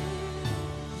du,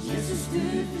 Jesus, du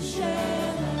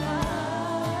förtjänar allt.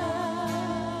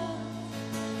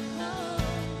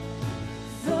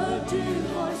 För du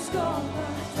har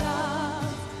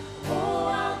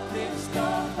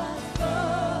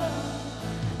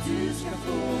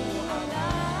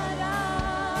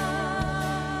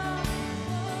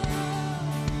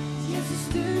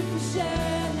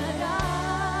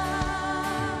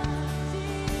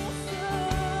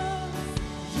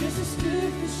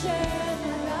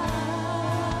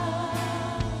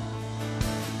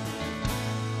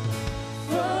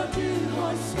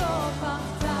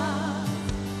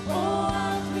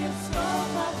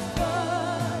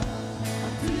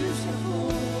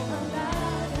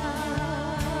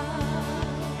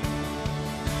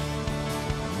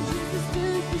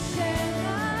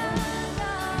förtjänar allt.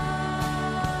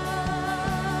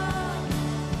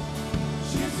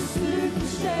 Jesus, du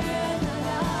förtjänar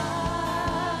allt.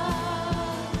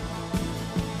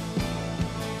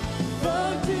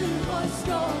 För du har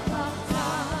skapat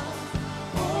allt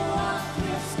och allt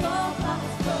är skapat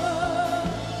för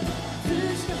du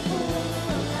ska få ära.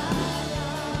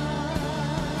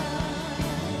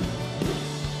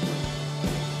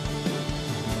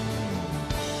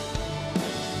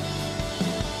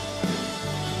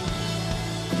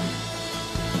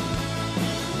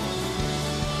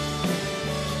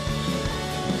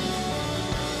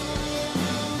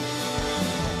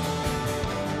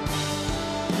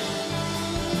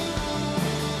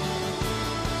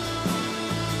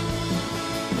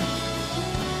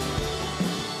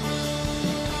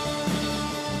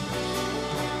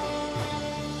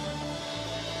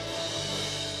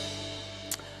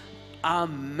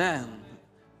 Amen.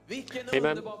 Vilken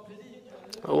Amen. underbar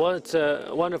predikan. What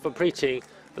wonderful preaching.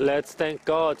 Let's thank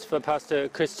God for Pastor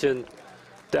Christian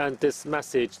and this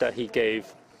message that he gave.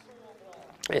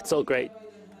 It's so great.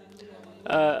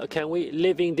 Can we,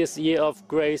 living this year of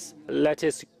grace, let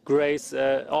His grace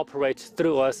operate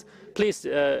through us? Please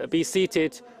be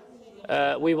seated.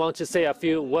 We want to say a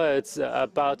few words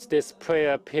about this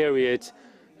prayer period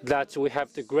that we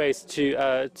have the grace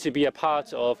to be a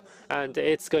part of, and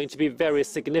it's going to be very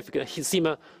significant.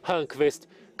 Sima Hörnqvist,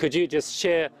 could you just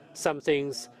share some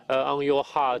things on your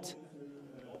heart?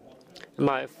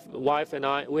 My wife and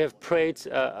I, we have prayed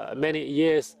many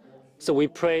years. So we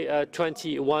pray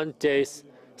 21 days.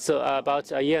 So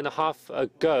about a year and a half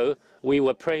ago, we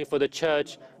were praying for the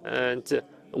church, and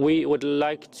we would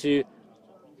like to.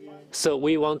 So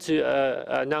we want to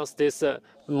announce this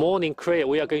morning prayer.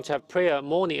 We are going to have prayer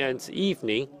morning and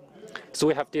evening. So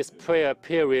we have this prayer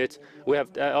period. We have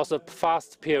also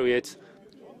fast period.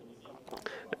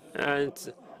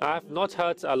 And I have not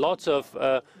heard a lot of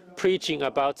preaching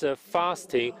about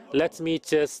fasting. Let me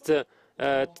just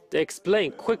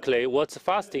explain quickly what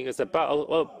fasting is about.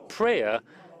 Well, prayer,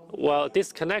 well,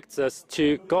 this connects us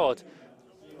to God.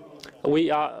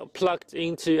 We are plugged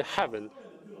into heaven.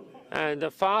 And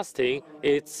fasting,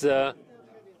 it's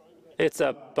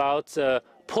about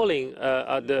pulling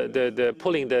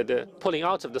pulling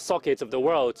out of the socket of the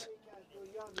world,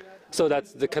 so that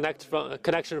the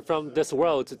connection from this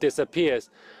world disappears.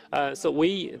 So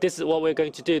this is what we're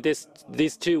going to do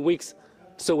these 2 weeks.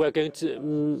 So we are going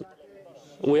to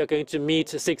meet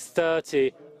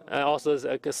 6:30, also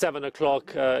 7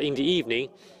 o'clock in the evening,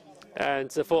 and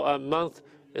for a month,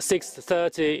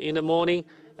 6:30 in the morning,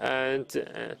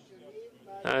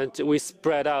 and we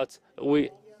spread out.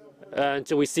 We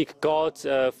seek God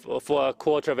for a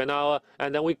quarter of an hour,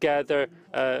 and then we gather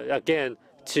again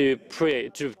to pray.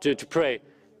 To pray.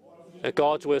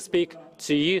 God will speak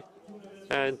to you,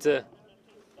 and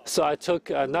so I took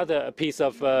another piece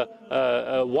of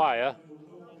wire.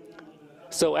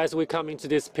 So as we come into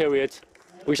this period,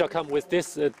 we shall come with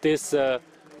this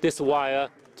wire,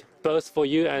 both for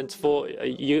you and for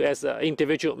you as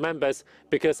individual members,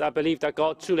 because I believe that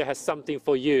God truly has something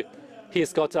for you.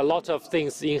 He's got a lot of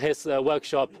things in His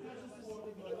workshop.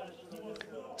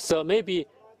 So maybe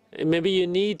you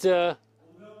need,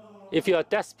 if you are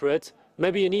desperate,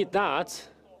 maybe you need that.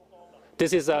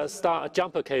 This is a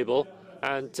jumper cable,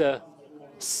 and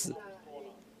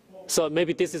so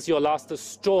maybe this is your last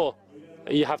straw.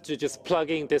 You have to just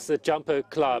plug in this jumper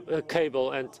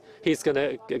cable, and He's going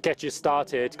to get you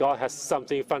started. God has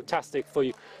something fantastic for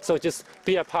you. So just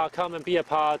be a part, come and be a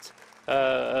part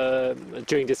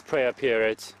during this prayer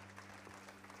period.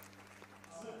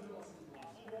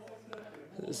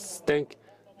 Think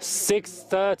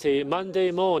 6:30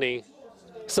 Monday morning.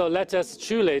 So let us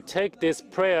truly take this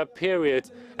prayer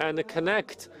period and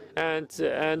connect,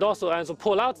 and also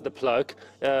pull out the plug.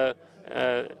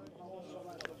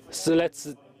 So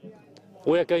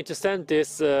we're going to send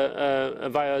this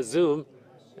via Zoom.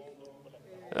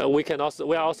 We are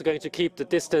also going to keep the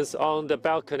distance on the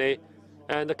balcony,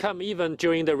 and come even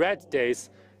during the red days.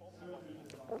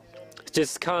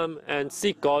 Just come and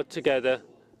seek God together.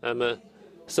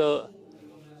 So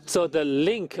the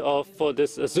link for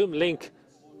this Zoom link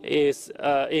is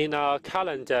in our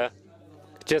calendar.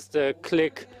 Just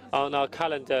click on our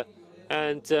calendar,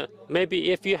 and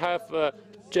maybe if you have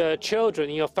children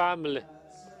in your family,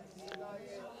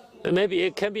 maybe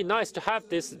it can be nice to have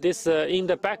this in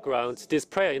the background, this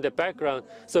prayer in the background.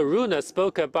 So Runa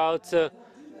spoke about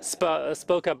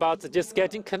just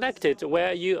getting connected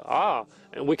where you are,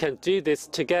 and we can do this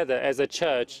together as a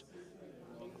church.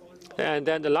 And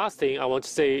then the last thing I want to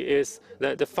say is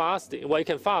that the fasting. Well, you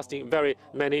can fast in very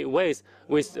many ways.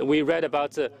 We read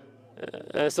about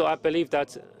So I believe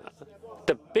that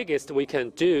the biggest we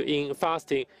can do in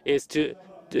fasting is to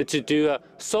do a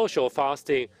social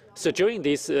fasting. So during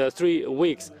these 3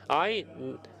 weeks, I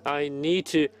need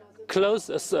to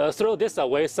throw this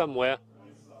away somewhere.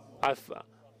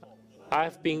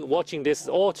 I've been watching this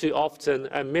all too often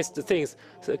and missed things.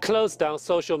 So close down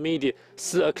social media,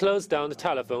 close down the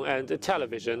telephone and the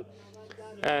television,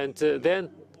 and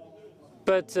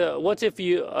But what if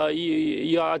you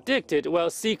are addicted? Well,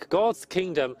 seek God's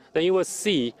kingdom, then you will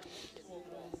see.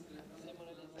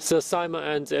 So Simon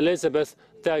and Elizabeth,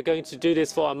 they are going to do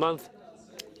this for a month.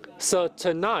 So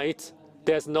tonight,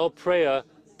 there's no prayer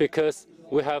because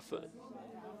we have.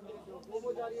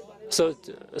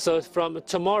 So from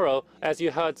tomorrow, as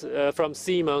you heard from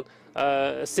Simon,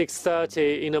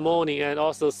 6:30 in the morning and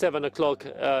also 7 o'clock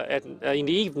in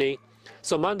the evening.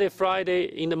 So Monday, Friday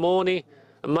in the morning,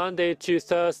 Monday to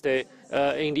Thursday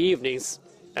in the evenings.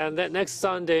 And then next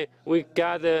Sunday, we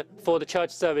gather for the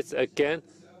church service again.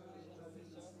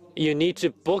 You need to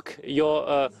book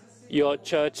your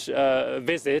church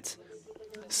visit.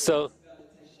 So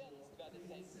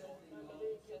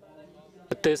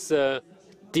this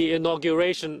the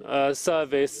inauguration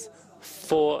service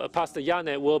for Pastor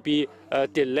Janne will be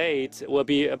delayed, will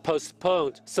be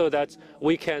postponed, so that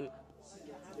we can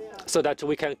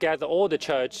gather all the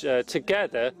church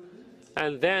together.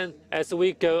 And then as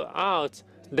we go out,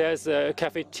 there's a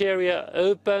cafeteria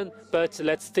open, but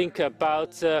let's think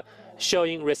about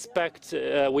showing respect.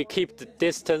 We keep the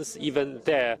distance even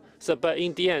there. So, but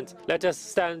in the end, let us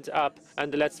stand up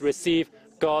and let's receive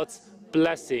God's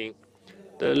blessing.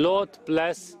 The Lord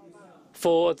bless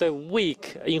for the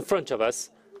week in front of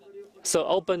us. So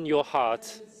open your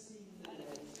heart.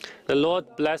 The Lord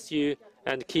bless you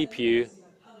and keep you.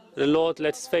 The Lord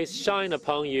let his face shine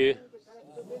upon you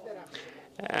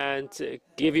and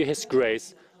give you his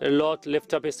grace. The Lord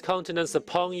lift up his countenance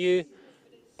upon you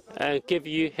and give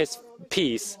you his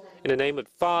peace. In the name of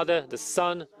the Father, the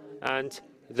Son, and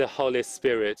the Holy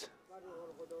Spirit.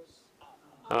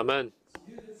 Amen.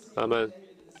 Amen.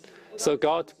 So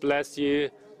God bless you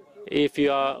if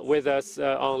you are with us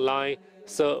online.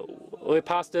 So we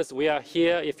pastors, we are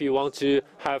here if you want to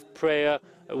have prayer.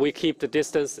 We keep the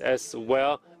distance as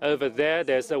well. Over there,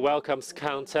 there's a welcomes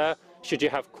counter. Should you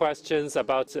have questions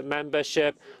about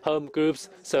membership, home groups,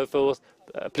 so forth,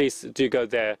 please do go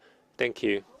there. Thank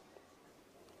you.